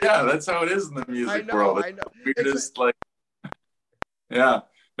 Yeah, that's how it is in the music world. I know. Weirdest, like, yeah.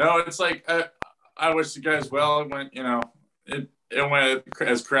 No, it's like I wish you guys well. It went, it went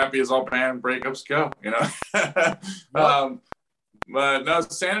as crappy as all band breakups go, But no,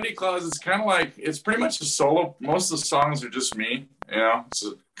 Sanity Claus is kind of like, it's pretty much a solo. Most of the songs are just me, It's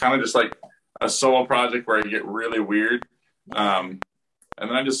kind of just like a solo project where I get really weird. And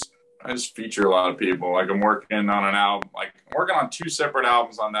then I just feature a lot of people. Like I'm working on an album, like I'm working on 2 separate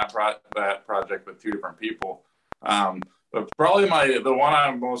albums on that project with 2 different people. But probably the one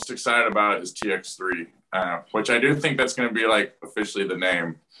I'm most excited about is TX3, which I do think that's going to be like officially the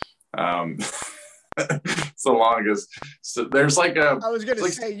name. It's the longest. So there's like I was going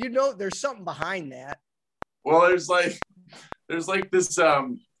to say, there's something behind that. Well, there's like this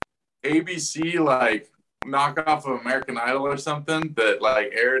ABC like knockoff of American Idol or something that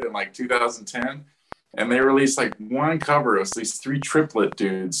like aired in like 2010, and they released like one cover of these 3 triplet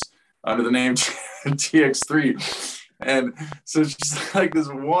dudes under the name TX3, and so it's just like this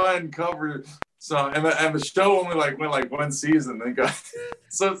one cover song, and the show only like went like 1 season. They got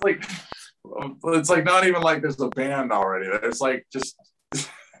so it's like not even like there's a band already. It's like just it's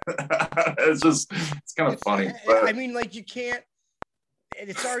kind of funny. But I mean, like you can't.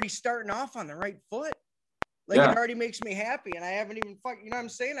 It's already starting off on the right foot. Like it already makes me happy, and I haven't even you know what I'm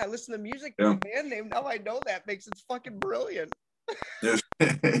saying? I listen to music with a band name. Now I know that makes it fucking brilliant.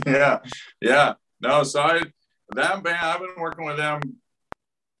 Yeah. No, so that band, I've been working with them.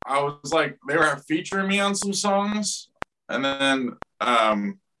 I was like, they were featuring me on some songs, and then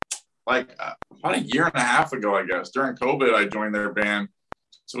like about a year and a half ago, I guess, during COVID, I joined their band.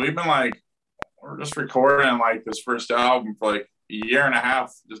 So we've been like, we're just recording like this first album for like a year and a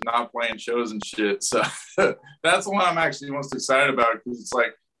half, just not playing shows and shit. So that's the one I'm actually most excited about, because it's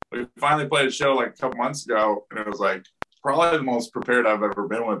like we finally played a show like a couple months ago, and it was like probably the most prepared I've ever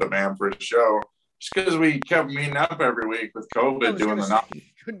been with a band for a show, just because we kept meeting up every week with COVID doing the not,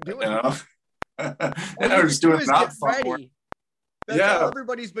 couldn't do it. And we're just doing not fun work. That's all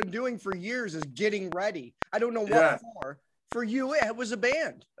everybody's been doing for years is getting ready. I don't know what for. For you, it was a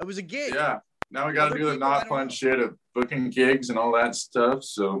band. It was a gig. Yeah. Now we got to do the not fun shit of booking gigs and all that stuff.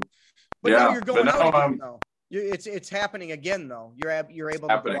 So, but now you're going out again, though. It's happening again, though. You're able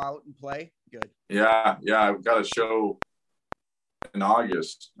to go out and play. Good. Yeah. I've got a show in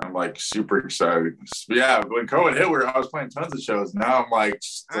August. I'm like super excited. Yeah. When COVID hit, I was playing tons of shows. Now I'm like,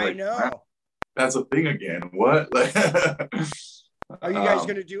 I know. That's a thing again. What? Are you guys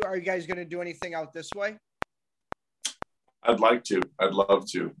gonna do anything out this way? I'd like to. I'd love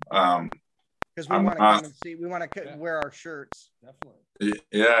to. Because we want to come and see. We want to wear our shirts. Definitely.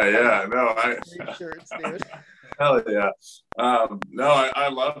 Yeah. No, shirts, dude. Hell yeah. No, I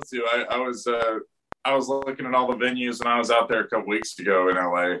love to. I was looking at all the venues, and I was out there a couple weeks ago in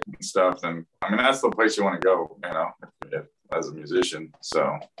LA and stuff. And I mean, that's the place you want to go, as a musician.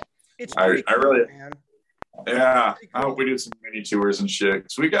 So it's I really, man. Yeah. Cool. I hope we do some mini tours and shit.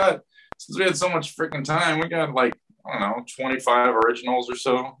 Cause since we had so much freaking time, we got like, I don't know, 25 originals or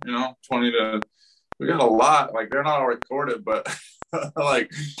so, 20 to, we got a lot. Like they're not all recorded, but like,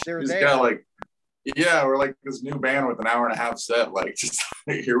 we're like, we're like this new band with an hour and a half set. Like, just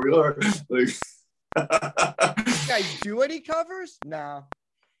here we are. Like, you guys do any covers? No.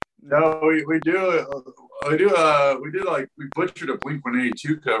 No, we do. We butchered a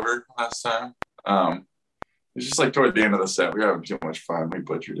Blink-182 cover last time. It's just like toward the end of the set. We were having too much fun. We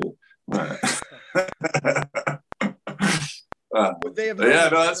butchered it. That's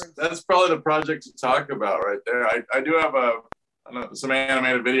probably the project to talk about right there. I do have some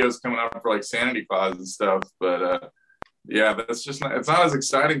animated videos coming up for like Sanity Claus and stuff, but that's just it's not as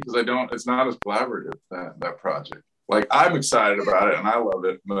exciting because it's not as collaborative, that project. Like I'm excited about it and I love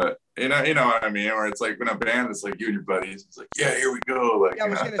it, but you know what I mean? Where it's like when a band, it's like you and your buddies, it's like, yeah, here we go. Like, I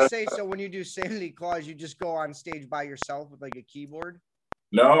was gonna say, so when you do Sanity Claus, you just go on stage by yourself with like a keyboard?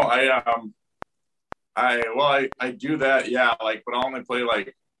 No, I do that, yeah, like, but I only play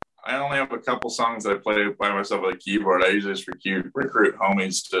like I only have a couple songs that I play by myself with a keyboard. I usually just recruit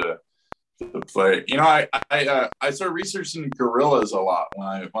homies to play. You know, I started researching gorillas a lot when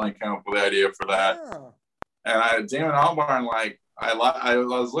I came up with the idea for that. Yeah. And Damon Albarn, like I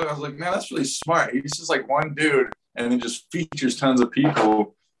was like, man, that's really smart. He's just like one dude, and then just features tons of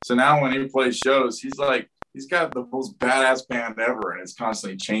people. So now when he plays shows, he's got the most badass band ever, and it's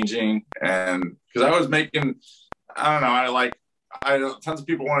constantly changing. And because I was making, I don't know, tons of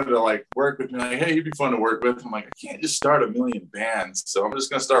people wanted to like work with me, like, hey, you'd be fun to work with. I'm like, I can't just start a million bands, so I'm just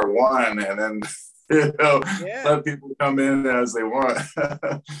gonna start one, and then let people come in as they want.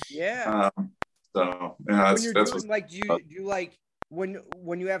 Yeah. So yeah, that's doing, like, do you like when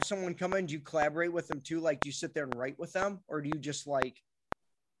you have someone come in, do you collaborate with them too? Like, do you sit there and write with them, or do you just like?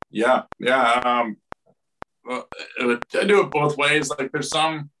 Yeah. I do it both ways. Like,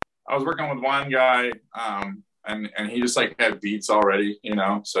 I was working with one guy, and he just like had beats already, you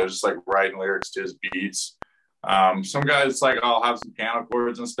know, so just like writing lyrics to his beats. Some guys, like, I'll have some piano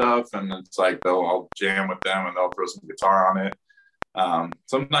chords and stuff, and it's like I'll jam with them and they'll throw some guitar on it.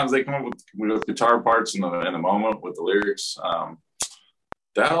 Sometimes they come up with guitar parts in the moment with the lyrics.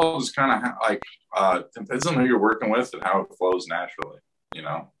 That all just kind of depends on who you're working with and how it flows naturally, you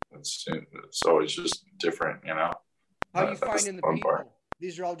know. It's always just different, you know. How you finding the people? Part.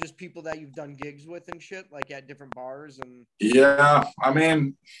 These are all just people that you've done gigs with and shit, like at different bars and. Yeah, I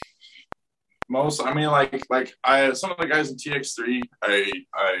mean, some of the guys in TX3, they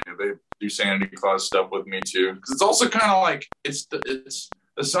do Sanity Claus stuff with me too, because it's also kind of like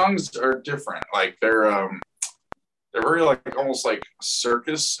the songs are different, like they're very like almost like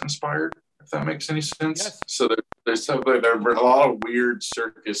circus inspired, if that makes any sense. Yes. So there's stuff like there's a lot of weird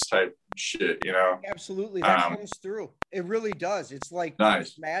circus type shit, you know. Absolutely, that comes through. It really does. It's like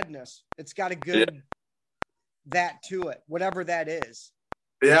nice madness. It's got a good that to it, whatever that is.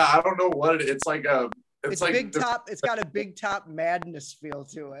 Yeah, I don't know what it's like. It's like big top. It's got a big top madness feel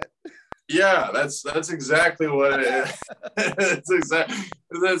to it. Yeah, that's exactly what it is. It's exactly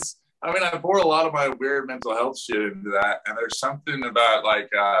that's. I mean, I pour a lot of my weird mental health shit into that, and there's something about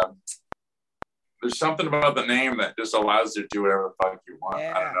there's something about the name that just allows you to do whatever the fuck you want.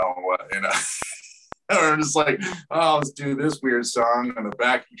 Yeah. I don't know what, you know. Or just like, oh, let's do this weird song, and the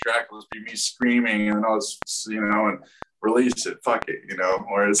backing track will be me screaming, and then I'll just, you know, and release it. Fuck it, you know.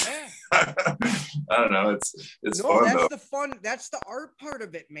 Whereas, I don't know. It's fun. That's though. The fun. That's the art part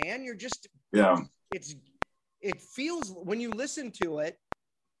of it, man. You're just It feels when you listen to it.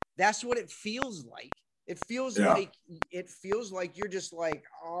 That's what it feels like. It feels like you're just like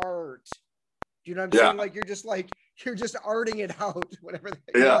art. Do you know what I'm saying? Like you're just arting it out, whatever.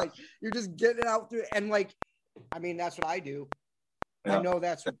 You're just getting it out through, and like, I mean, that's what I do. Yeah. I know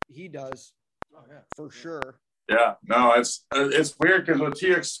that's what he does. Oh yeah, for sure. Yeah, no, it's weird because with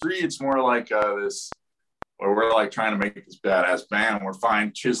TX3, it's more like this, where we're like trying to make this badass band. We're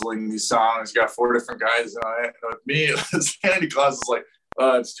fine chiseling these songs. You got 4 different guys on it. And with me, Sandy Claus is like,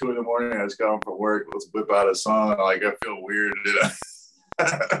 it's 2 a.m. I just got home from work. Let's whip out a song. Like, I feel weird.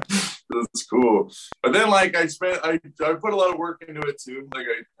 It's cool. But then, like, I put a lot of work into it too. Like,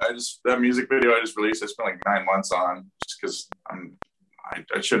 that music video I just released, I spent like 9 months on, just because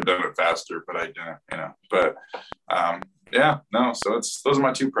I should have done it faster, but I didn't, you know. But so those are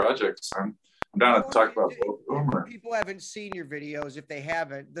my 2 projects. I'm down to talk about both of them. People haven't seen your videos. If they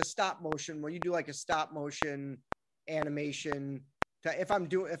haven't, the stop motion, where you do like a stop motion animation. If I'm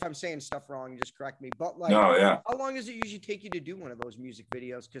saying stuff wrong, just correct me. But like, how long does it usually take you to do one of those music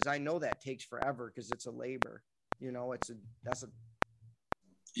videos? Because I know that takes forever because it's a labor. You know, it's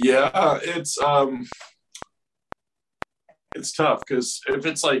tough because if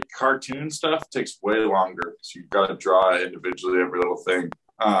it's like cartoon stuff, it takes way longer. So you've got to draw individually every little thing.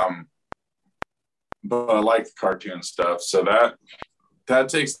 But I like the cartoon stuff, so that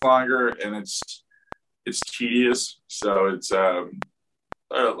takes longer, and it's tedious. So it's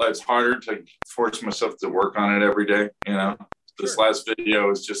harder to force myself to work on it every day. You know, this last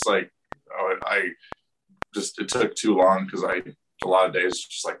video is just like, it took too long because a lot of days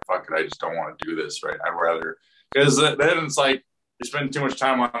just like, fuck it, I just don't want to do this. Right? I'd rather, because then it's like you spend too much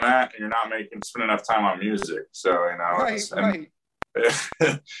time on that and you're not spend enough time on music. So, you know, right.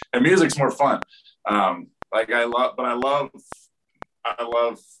 And music's more fun. I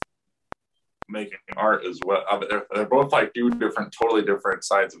love making art as well. They're both like totally different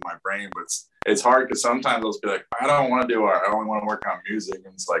sides of my brain, but it's hard because sometimes I'll be like, I don't want to do art. I only want to work on music.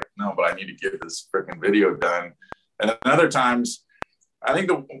 And it's like, no, but I need to get this freaking video done. And then other times, I think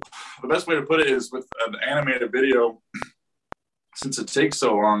the best way to put it is with an animated video, since it takes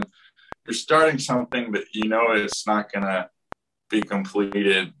so long, you're starting something that you know it's not gonna be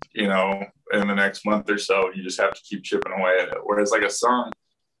completed, you know, in the next month or so. You just have to keep chipping away at it. Whereas like a song,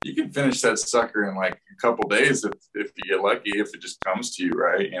 you can finish that sucker in like a couple days if you get lucky, if it just comes to you,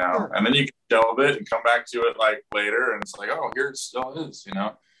 right? You know, and then you can shelve it and come back to it like later, and it's like, oh, here it still is, you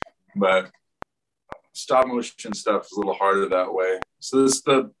know. But stop motion stuff is a little harder that way. So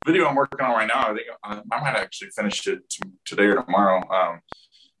the video I'm working on right now, I think I might actually finish it today or tomorrow.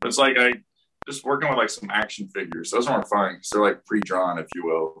 But it's like I just working with like some action figures. Those aren't fun because they're like pre-drawn, if you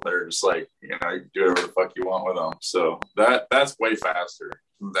will. They're just like, you know, you can do whatever the fuck you want with them. So that's way faster.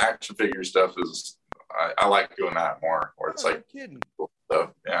 The action figure stuff is, I like doing that more. Where it's like kidding. Cool stuff.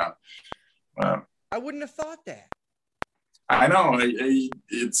 Yeah. I wouldn't have thought that. I know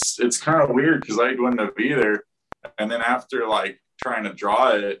it's kind of weird because I wouldn't have be there, and then after like trying to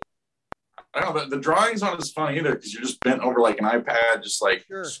draw it, I don't know, the drawing's not as fun either because you're just bent over like an iPad, just like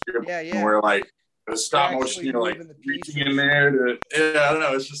yeah. where like the stop motion, you're like reaching in there to, I don't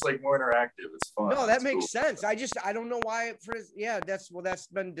know, it's just like more interactive. It's fun. No, that makes sense. I don't know why that's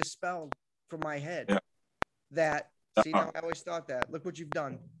been dispelled from my head. Yeah. That see, now I always thought that. Look what you've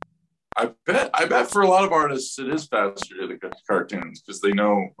done. I bet for a lot of artists it is faster to the cartoons because they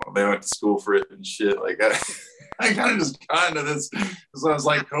know they went to school for it and shit. Like I kind of just got into this because I was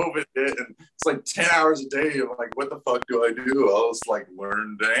like COVID hit and it's like 10 hours a day. I'm like, what the fuck do I do? I'll just like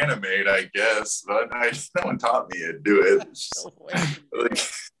learn to animate, I guess. But no one taught me to do it.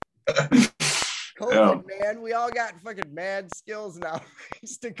 COVID, man, we all got fucking mad skills now.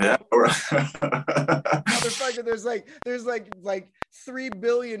 Motherfucker, there's like 3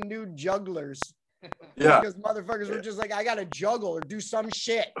 billion new jugglers. Yeah, because motherfuckers were just like, I gotta juggle or do some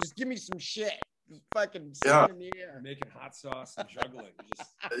shit. Just give me some shit. Just fucking sit in the air. Making hot sauce and juggling.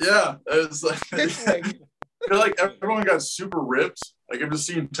 It's like I feel like everyone got super ripped. Like I'm just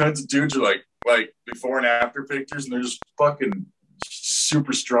seeing tons of dudes are like before and after pictures, and they're just fucking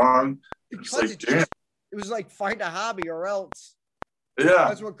super strong. It's like, damn. It was like find a hobby or else. Yeah,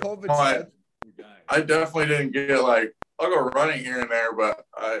 that's what COVID said. I definitely didn't get like, I'll go running here and there, but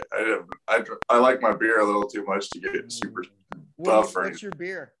I like my beer a little too much to get super buff. What's your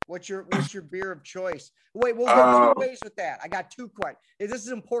beer? What's your beer of choice? Wait, we'll go 2 ways with that. I got 2 questions. This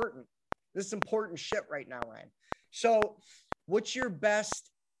is important. This is important shit right now, Ryan. So, what's your best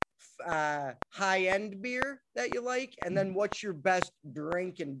high-end beer that you like, and then what's your best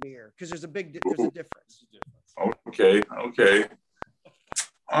drinking beer? Because there's a difference. Okay.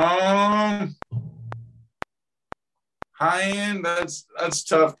 High-end, that's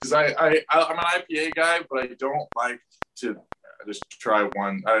tough because I'm an IPA guy, but I don't like to just try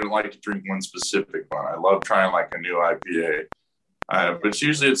one. I don't like to drink one specific one. I love trying like a new IPA, but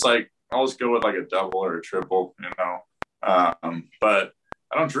usually it's like I'll just go with like a double or a triple, you know. But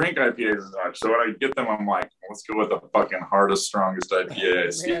I don't drink IPAs as much, so when I get them, I'm like, let's go with the fucking hardest, strongest IPA I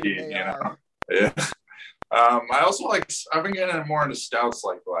see, you know. Yeah. I've been getting more into stouts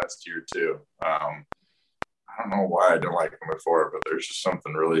like the last year too. I don't know why I didn't like them before, but there's just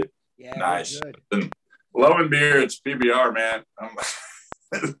something really nice. And low in beer, it's PBR, man.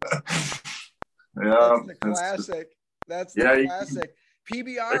 That's the classic. That's the classic.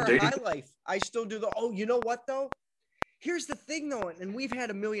 PBR or High Life. I still do the. Oh, you know what though? Here's the thing though, and we've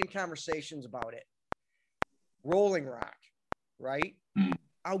had a million conversations about it. Rolling Rock, right?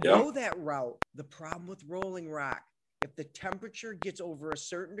 I'll go that route. The problem with Rolling Rock, if the temperature gets over a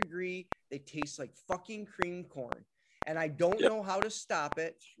certain degree, they taste like fucking cream corn. And I don't know how to stop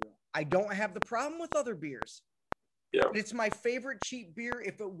it. I don't have the problem with other beers. Yeah. But it's my favorite cheap beer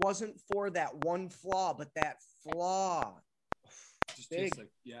if it wasn't for that one flaw. But that flaw. Just tastes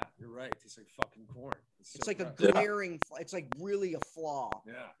like, you're right. It tastes like fucking corn. It's like a glaring, it's like really a flaw.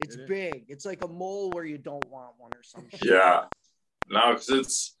 Yeah. It's big. It's like a mole where you don't want one or something. Yeah. No,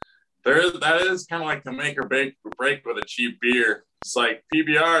 because that is kind of like the make or break with a cheap beer. It's like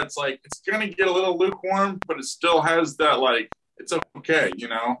PBR, it's like it's gonna get a little lukewarm, but it still has that like it's okay, you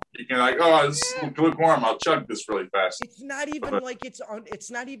know. You can like, oh, this is lukewarm. I'll chug this really fast. It's not even like it's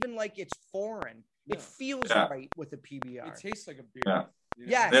not even like it's foreign. It feels right with a PBR. It tastes like a beer.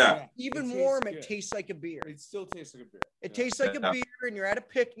 Yeah. Even warm, it tastes like a beer. It still tastes like a beer. It tastes like a beer, and you're at a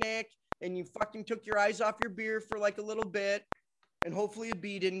picnic, and you fucking took your eyes off your beer for like a little bit, and hopefully a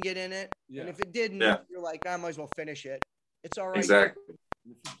bee didn't get in it. Yeah. And if it didn't, you're like, I might as well finish it. It's all right. Exactly.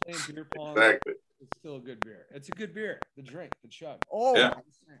 If you're playing beer pong, it's still a good beer. It's a good beer. The drink, the chug. Oh,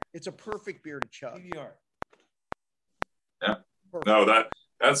 it's a perfect beer to chug. PBR. Yeah. Perfect. No,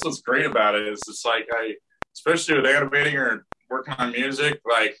 that's what's great about it. Is it's like especially with animating or working on music,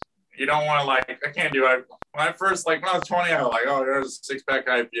 like you don't want to like I can't do it. When I first when I was 20, I was like, oh, there's a 6-pack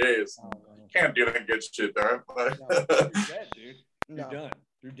IPAs. Can't do that good shit there. No, you're dead, dude. No. You're done.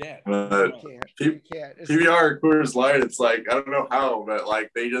 You're dead. But You can't. P- You can't. It's- PBR or Coors Light, it's like I don't know how, but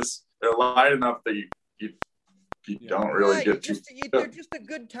like they're light enough that you don't really Yeah, get too. they're just a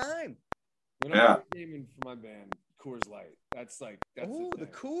good time. When Yeah. I'm naming for my band, Coors Light. That's Oh, the thing.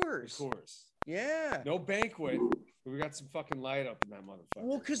 Coors. Coors. Yeah. No banquet, but we got some fucking light up in that motherfucker.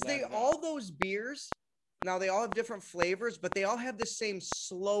 Well, because Light it up. all those beers, now they all have different flavors, but they all have the same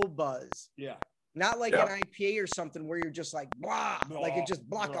slow buzz. Yeah. Not like Yeah. an IPA or something where you're just like blah, like it just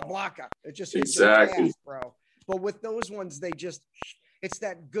blocka Blah. blocka. It just hits you Exactly. fast, bro. But with those ones, it's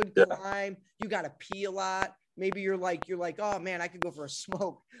that good Yeah. climb. You got to pee a lot. Maybe you're like, oh man, I could go for a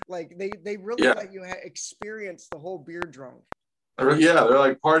smoke. Like they really Yeah. let you experience the whole beer drunk. Yeah, they're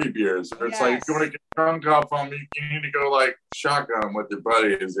like party beers. Or it's like Yes. if you want to get drunk off them, you need to go like shotgun with your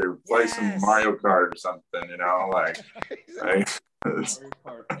buddies or play some Yes. Mario Kart or something. You know, like Mario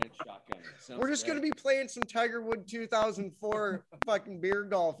Kart and shotgun. Sounds We're just great. gonna be playing some Tiger Wood 2004 fucking beer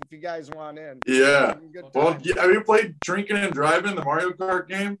golf if you guys want in. yeah. Good Well, time. have you played Drinking and Driving, the Mario Kart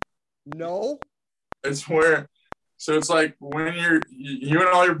game? No. It's where, so it's like when you and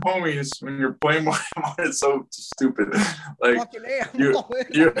all your homies, when you're playing Mario, it's so stupid. Like Fucking A, I'm you, all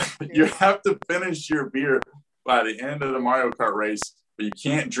in. you have to finish your beer by the end of the Mario Kart race, but you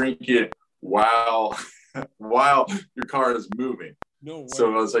can't drink it while your car is moving. No way.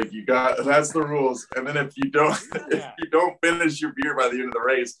 So I was like, that's the rules. And then if you don't finish your beer by the end of the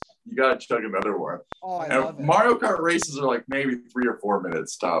race, you gotta chug another one. Oh, I And love it. Mario Kart races are like maybe 3 or 4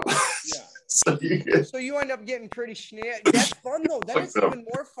 minutes top. Yeah. So you get, So you end up getting pretty That's fun though. That is Fucked up. even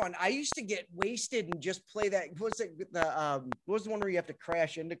more fun. I used to get wasted and just play that. What was the one where you have to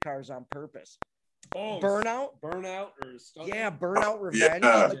crash into cars on purpose? Oh, Burnout? Burnout or stuff. Yeah, Burnout Revenge.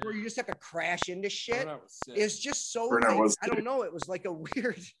 Yeah. Like where you just have to crash into shit. Burnout was sick. It's just so Burnout like, was I don't know. It was like a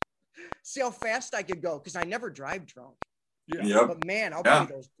weird. See how fast I could go because I never drive drunk. Yeah. yep, But man, I'll Yeah.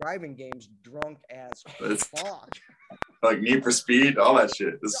 play those driving games drunk as It's- fuck. like Need for Speed, all that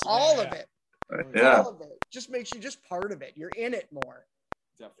shit. All of it. Yeah, All of it. Just makes you just part of it. You're in it more.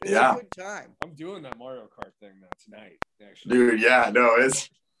 Definitely. It's Yeah. a good time. I'm doing that Mario Kart thing now tonight. Actually. dude. Yeah, no,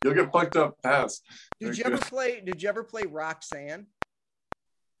 you'll get fucked up fast. Did you ever play Roxanne?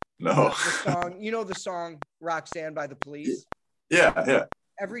 No. The song, you know the song Roxanne by the Police? Yeah.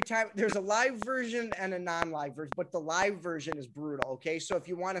 Every time there's a live version and a non-live version, but the live version is brutal. Okay. So if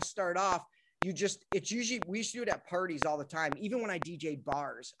you want to start off, it's usually, we used to do it at parties all the time. Even when I DJ'd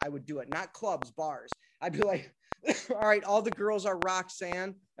bars, I would do it, not clubs, bars. I'd be like, all right, all the girls are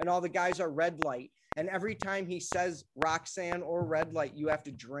Roxanne and all the guys are Red Light. And every time he says Roxanne or Red Light, you have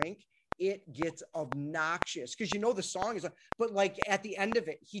to drink. It gets obnoxious because you know the song is, but like at the end of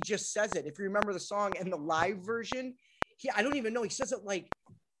it, he just says it. If you remember the song and the live version, I don't even know. He says it like,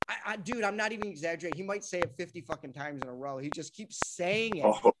 dude, I'm not even exaggerating. He might say it 50 fucking times in a row. He just keeps saying it.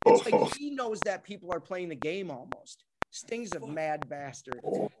 Oh, It's like he knows that people are playing the game almost. Sting's a mad bastard.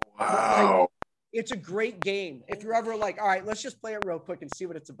 wow. It's a great game. If you're ever like, all right, let's just play it real quick and see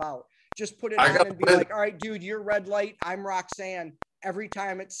what it's about. Just put it I on got and be it. like, all right, dude, you're Red Light. I'm Roxanne. Every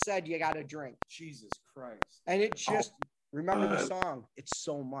time it's said, you got to drink. Jesus Christ. And it just, remember the God. song. It's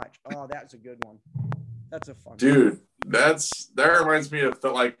so much. Oh, that's a good one. That's a fun one. Dude, that reminds me of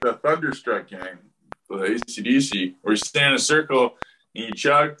the Thunderstruck game, the AC/DC, where you stand in a circle and you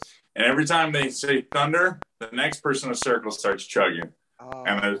chug, and every time they say thunder, the next person in the circle starts chugging. Oh,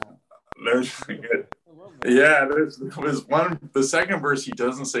 And there's I love that. yeah, there's one. The second verse he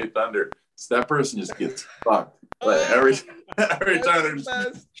doesn't say thunder, so that person just gets fucked. Like every that's time the they're just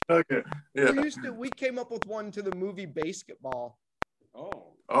best. chugging. Yeah. We came up with one to the movie Basketball. Oh.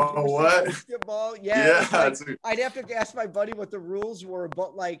 Oh, what? Basketball? Yeah. Yeah. it's like- I'd have to ask my buddy what the rules were,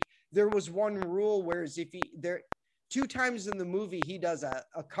 but like there was one rule, whereas if there 2 times in the movie he does a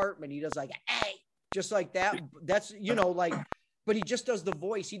Cartman, he does like hey, just like that. That's like, but he just does the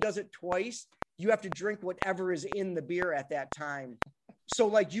voice. He does it twice. You have to drink whatever is in the beer at that time. So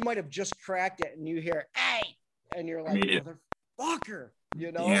like you might have just cracked it and you hear hey, and you're like Immediate. motherfucker,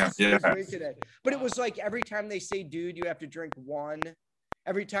 Yeah, So he's yeah. drinking it. But it was like every time they say dude, you have to drink 1.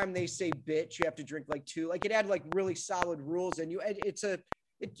 Every time they say bitch, you have to drink like 2. Like it had like really solid rules, and you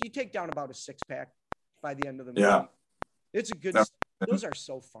take down about a 6-pack by the end of the movie. Yeah. It's a good. No. Those are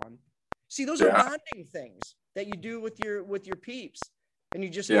so fun. See, those Yeah. are bonding things that you do with your peeps, and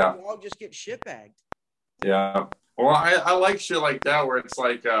you Yeah. all just get shitbagged. Yeah. Well, I like shit like that where it's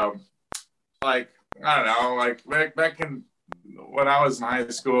like I don't know, like back in when I was in high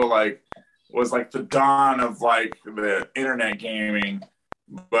school, like was like the dawn of like the internet gaming.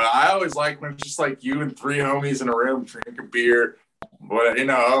 But I always like when it's just like you and 3 homies in a room drinking beer, but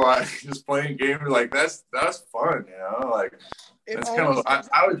like just playing games. Like that's fun, like That's kind of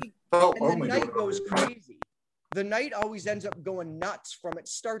I would felt and the lonely. night goes crazy. The night always ends up going nuts from it.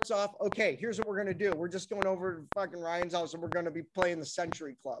 Starts off, okay, here's what we're going to do. We're just going over to fucking Ryan's house and we're going to be playing the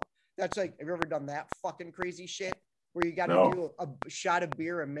Century Club. That's like, have you ever done that fucking crazy shit where you got to do a shot of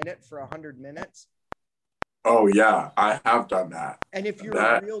beer a minute for 100 minutes? Oh, yeah, I have done that. And if you're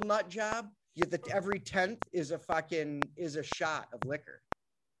a real nut job, every 10th is a shot of liquor.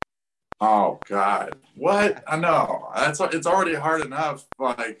 Oh, God. What? I know. It's already hard enough,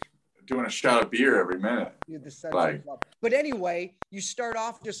 like, doing a shot of beer every minute. But anyway, you start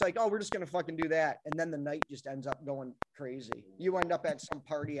off just like, oh, we're just gonna fucking do that, and then the night just ends up going crazy. You end up at some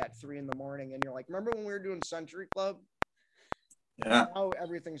party at 3 a.m, and you're like, remember when we were doing Century Club? Yeah. Now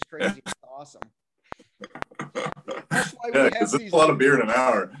everything's crazy. It's awesome. That's why because it's a lot of beer in an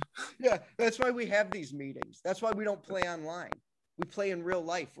hour. Yeah, that's why we have these meetings. That's why we don't play online. We play in real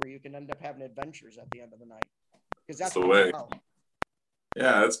life, where you can end up having adventures at the end of the night. Because that's the way.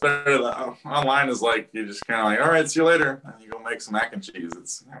 Yeah, it's better. Online is like, you just kind of like, all right, see you later. And you go make some mac and cheese.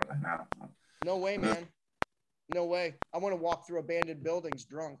 It's no way, man. No way. I want to walk through abandoned buildings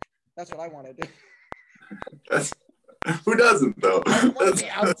drunk. That's what I want to do. Who doesn't, though? I want to be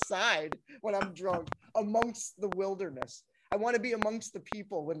outside when I'm drunk, amongst the wilderness. I want to be amongst the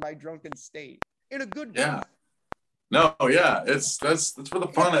people in my drunken state, in a good way. Yeah. No, yeah, that's for the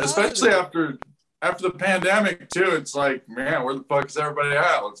fun, especially after the pandemic too. It's like, man, where the fuck is everybody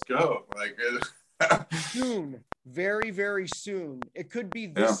at? Let's go. Like soon, very, very soon. It could be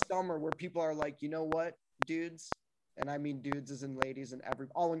this summer where people are like, you know what, dudes, and I mean dudes as in ladies and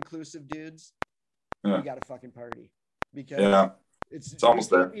all inclusive dudes. We got to fucking party because it's almost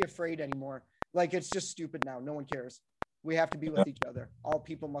there. Can't be afraid anymore. Like, it's just stupid now. No one cares. We have to be with each other. All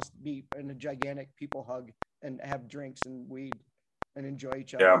people must be in a gigantic people hug and have drinks and weed and enjoy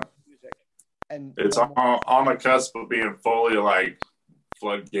each other's music. And it's on the cusp of being fully like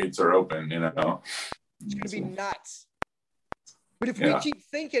floodgates are open, you know. It's gonna be nuts. But if we keep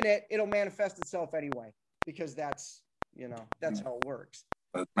thinking it, it'll manifest itself anyway, because that's how it works.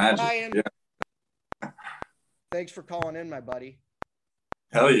 That's magic. Ryan, thanks for calling in, my buddy.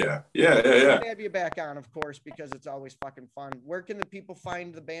 Hell yeah. Yeah. I'll have you back on, of course, because it's always fucking fun. Where can the people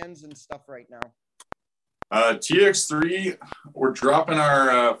find the bands and stuff right now? TX3, we're dropping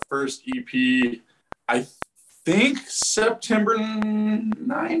our first EP, I think September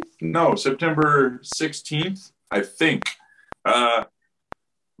 9th? No, September 16th, I think. But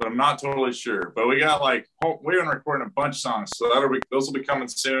I'm not totally sure. But we got we're gonna record a bunch of songs, so those will be coming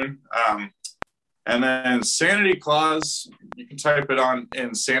soon. And then Sanity Clause, you can type it on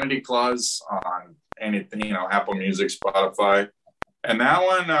Insanity Clause on anything, Apple Music, Spotify. And that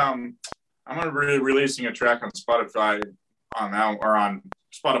one, I'm going to be releasing a track on Spotify on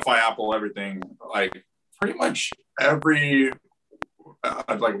Spotify, Apple, everything, like pretty much every,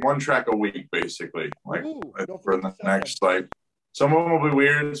 one track a week, basically. For the next, some of them will be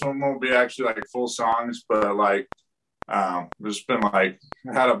weird, some of them will be actually full songs, but there's been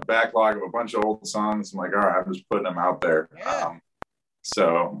had a backlog of a bunch of old songs. I'm like, all right, I'm just putting them out there. Yeah.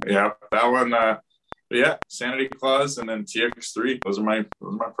 That one, Sanity Clause and then TX3. Those are my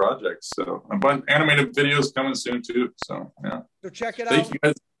projects. So a bunch animated videos coming soon too. So yeah. So check it Thank out. you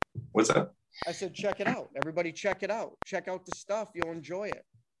guys. What's that? I said check it out. Everybody check it out. Check out the stuff. You'll enjoy it.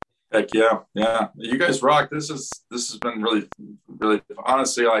 Heck yeah. You guys rock. This has been really, really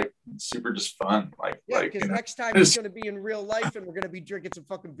honestly super just fun. Because next time it's gonna be in real life and we're gonna be drinking some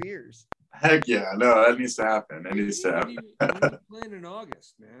fucking beers. Heck yeah. No, that needs to happen. It needs to happen. You're playing in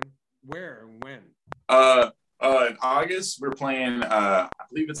August, man. Where and when? In August we're playing I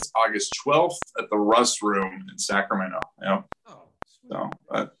believe it's August 12th at the Rust Room in Sacramento. Oh, sweet. So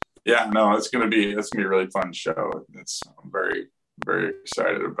it's gonna be a really fun show. I'm very, very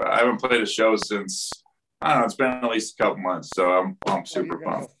excited about it. I haven't played a show since I don't know, it's been at least a couple months, so I'm super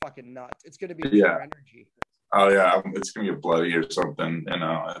pumped. Go fucking nuts. It's gonna be pure energy. Oh yeah, it's gonna be a bloody or something, Play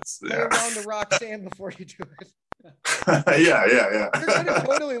around the Roxanne before you do it. yeah. You're gonna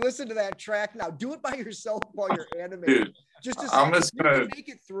totally listen to that track now. Do it by yourself while you're animating. Dude, I'm just gonna you can make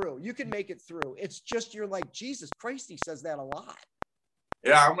it through. You can make it through. It's just you're like, Jesus Christ, he says that a lot.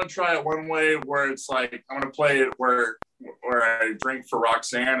 Yeah, I'm gonna try it one way where it's I'm gonna play it where I drink for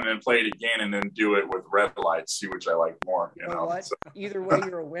Roxanne and then play it again and then do it with Red Lights, see which I like more. You know what? So. Either way,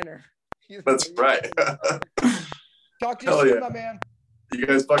 you're a winner. That's right. Talk to you soon, my man. You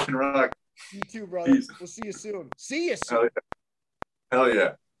guys fucking rock. You too, brother. Peace. We'll see you soon. See you soon. Hell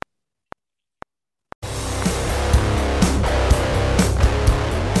yeah.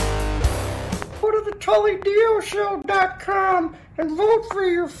 Go to the TullyDioShow.com and vote for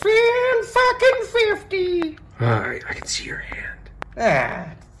your fan fucking 50. All right, I can see your hand.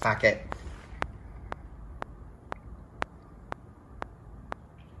 Fuck it.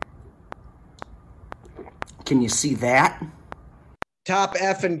 Can you see that? Top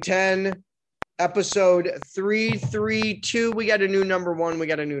F and 10, episode 332. We got a new number 1. We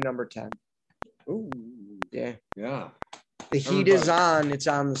got a new number 10. Ooh. Yeah. Yeah. The heat is on. It's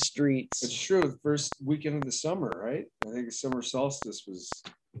on the streets. It's true. The first weekend of the summer, right? I think the summer solstice was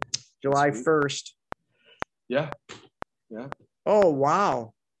July 1st. Yeah. Yeah. Oh,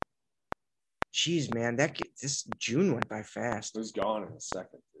 wow. Jeez, man. This June went by fast. It was gone in a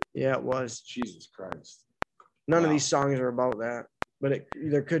second. Yeah, it was. Jesus Christ. None of these songs are about that, but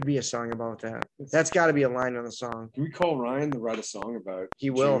there could be a song about that. That's got to be a line on the song. Can we call Ryan to write a song about He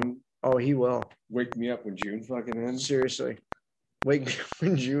will. June? Oh, he will. Wake me up when June fucking ends. Seriously. Wake me up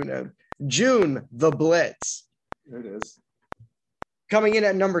when June ends. June, the Blitz. There it is. Coming in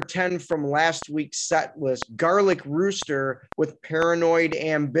at number 10 from last week's set list, Garlic Rooster with Paranoid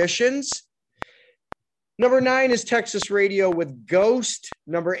Ambitions. Number 9 is Texas Radio with Ghost.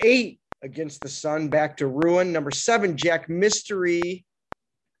 Number 8, Against the Sun, Back to Ruin. Number 7, Jack Mystery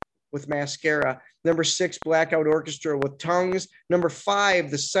with Mascara. Number 6, Blackout Orchestra with Tongues. Number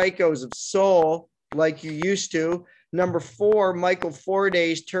 5, The Psychos of Soul, Like You Used to. Number 4, Michael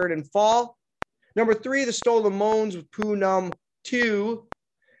Forday's Turn and Fall. Number 3, The Stolen Moans with Poonum 2.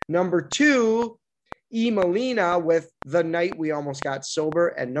 Number 2, E. Molina with The Night We Almost Got Sober.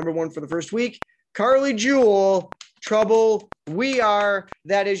 And number 1 for the first week, Carly Jewel, Trouble We Are.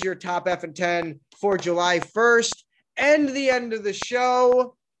 That is your top F and 10 for July 1st and the end of the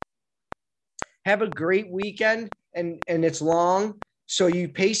show. Have a great weekend, and it's long, so you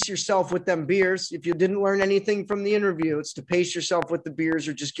pace yourself with them beers. If you didn't learn anything from the interview, it's to pace yourself with the beers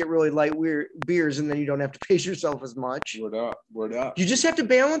or just get really light beers, and then you don't have to pace yourself as much. Word up. Word up. You just have to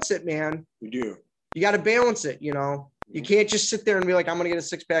balance it, man. We do. You got to balance it, you know. You can't just sit there and be like, I'm going to get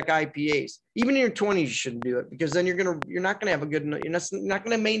a 6-pack IPAs. Even in your 20s, you shouldn't do it because then you're not going to have a good, you're not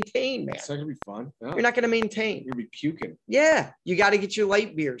going to maintain, man. It's not going to be fun. No. You're not going to maintain. You're going to be puking. Yeah. You got to get your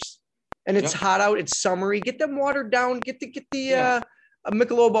light beers. And it's hot out. It's summery. Get them watered down. Get the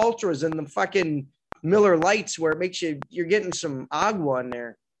Michelob Ultras and the fucking Miller Lights where it makes you're getting some agua in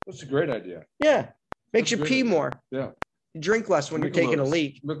there. That's a great idea. Yeah. Makes you pee more. Yeah. You drink less when you're taking a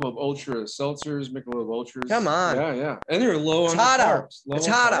leak. Michelob Ultra seltzers, Michelob Ultras. Come on. Yeah. And they're low on hot the out. carbs. Low It's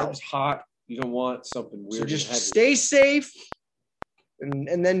on hot carbs, out. Hot. You don't want something weird. So just and heavy. stay safe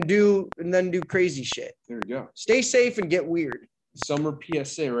and then do crazy shit. There you go. Stay safe and get weird. Summer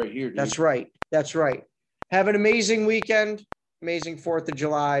PSA right here, dude. That's right. That's right. Have an amazing weekend. Amazing 4th of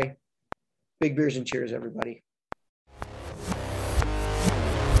July. Big beers and cheers, everybody.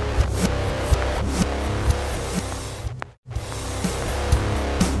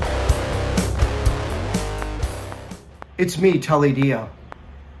 It's me, Tully Dio.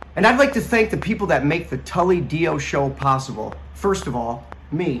 And I'd like to thank the people that make the Tully Dio Show possible. First of all,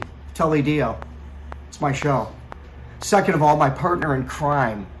 me, Tully Dio. It's my show. Second of all, my partner in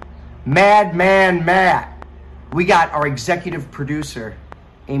crime, Madman Matt. We got our executive producer,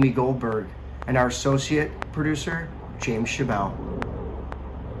 Amy Goldberg, and our associate producer, James Chabelle.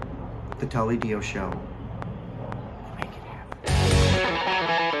 The Tully Dio Show. Make it happen.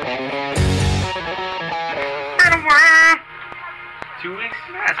 2 weeks?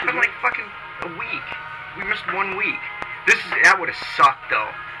 Yeah, it's been like fucking a week. We missed 1 week. That would have sucked though.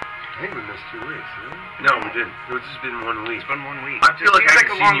 I think we missed 2 weeks, didn't we? No, we didn't. It's just been 1 week. It's been 1 week. I feel like Seems I like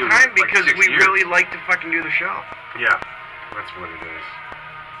a haven't long seen you time in, like, because 6 we years. really like to fucking do the show. Yeah, that's what it is.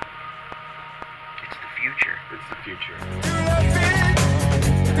 It's the future. It's the future.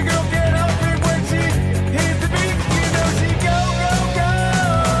 Go, go, go.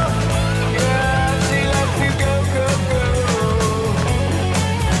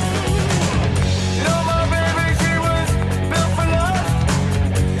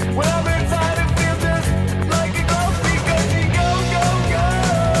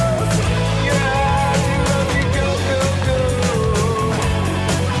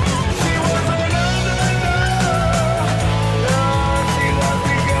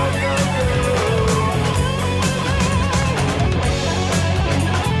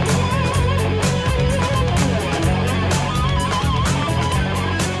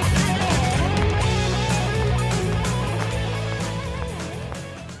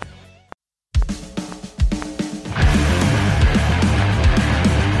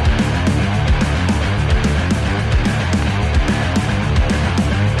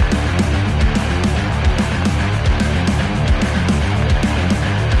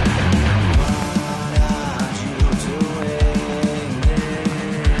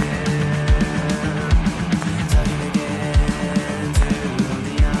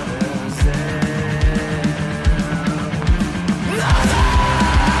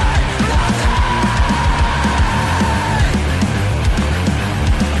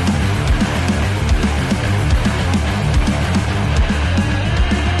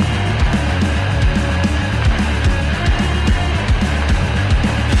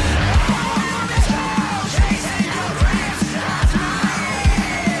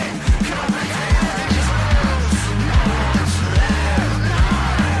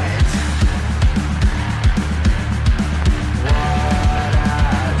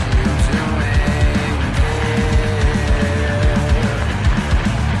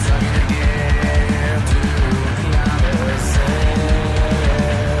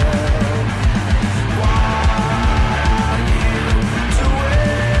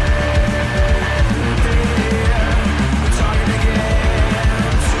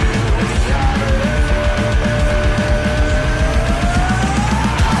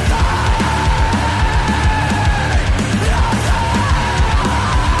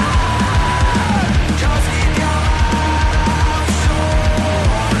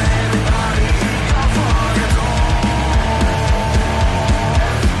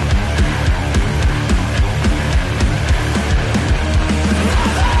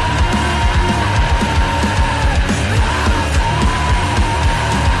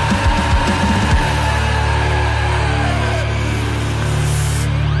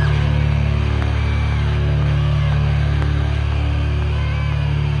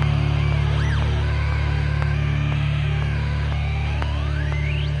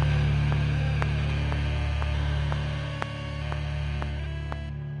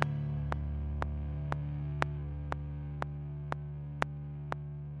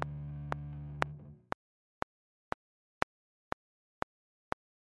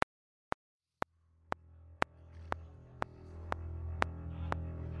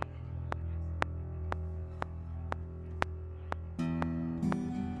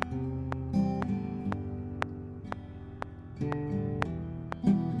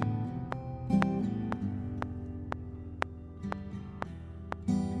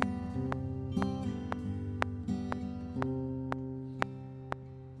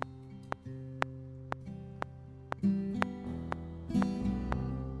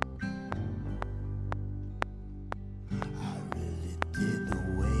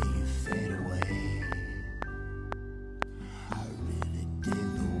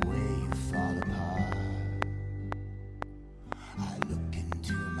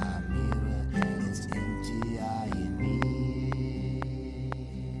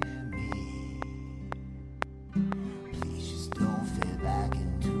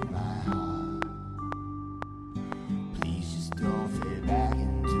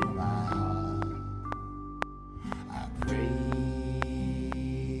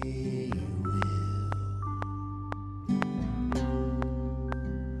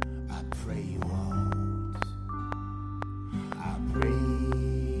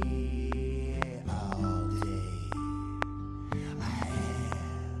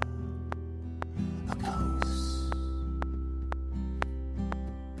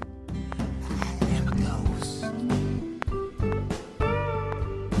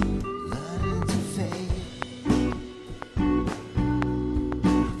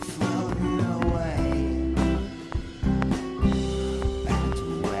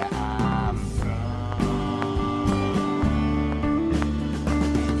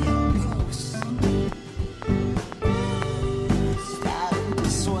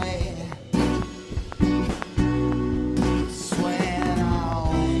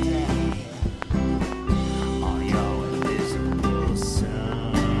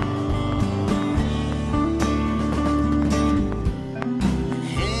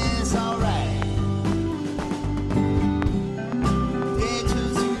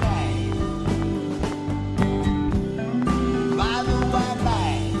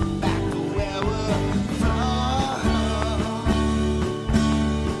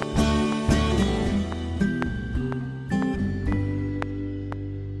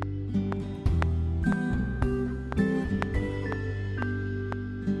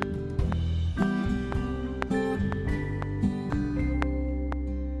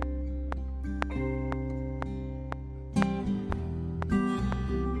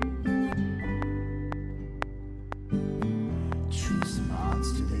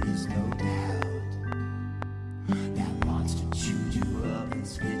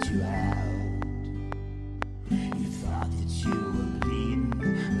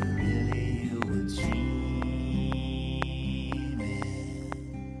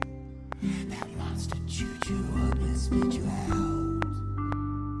 spit you out.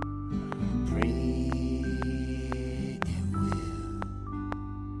 Pray it will.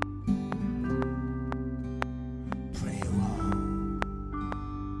 Pray it won't.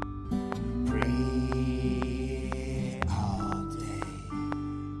 Pray all day.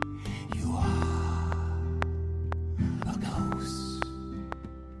 You are a ghost.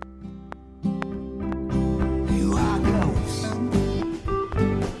 You are a ghost.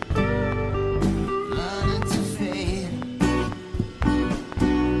 Learning to fade.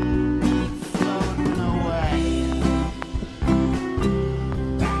 Floating away.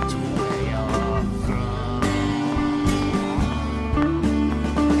 Back to where you're from.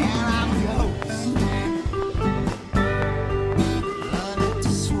 And I'm a ghost. Learning to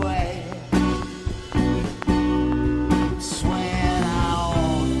sway. Swaying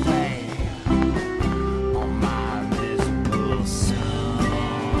all day on my invisible sun.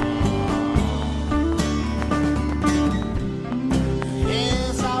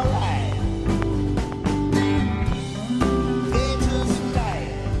 It's alright. It's just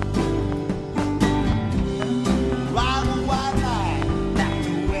right. Ride the white light back to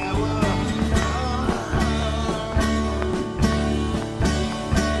where we're from.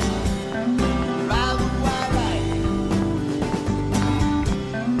 Ride the white light.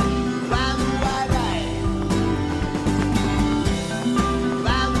 Ride the white light.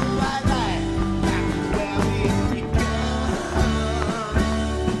 Ride the white light back to where we begun.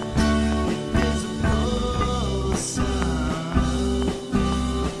 Invisible sun.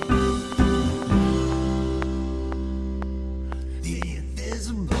 The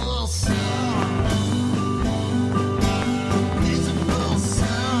invisible sun. Invisible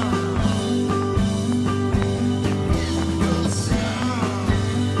sun. Invisible sun.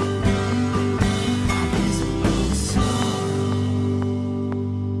 Invisible sun.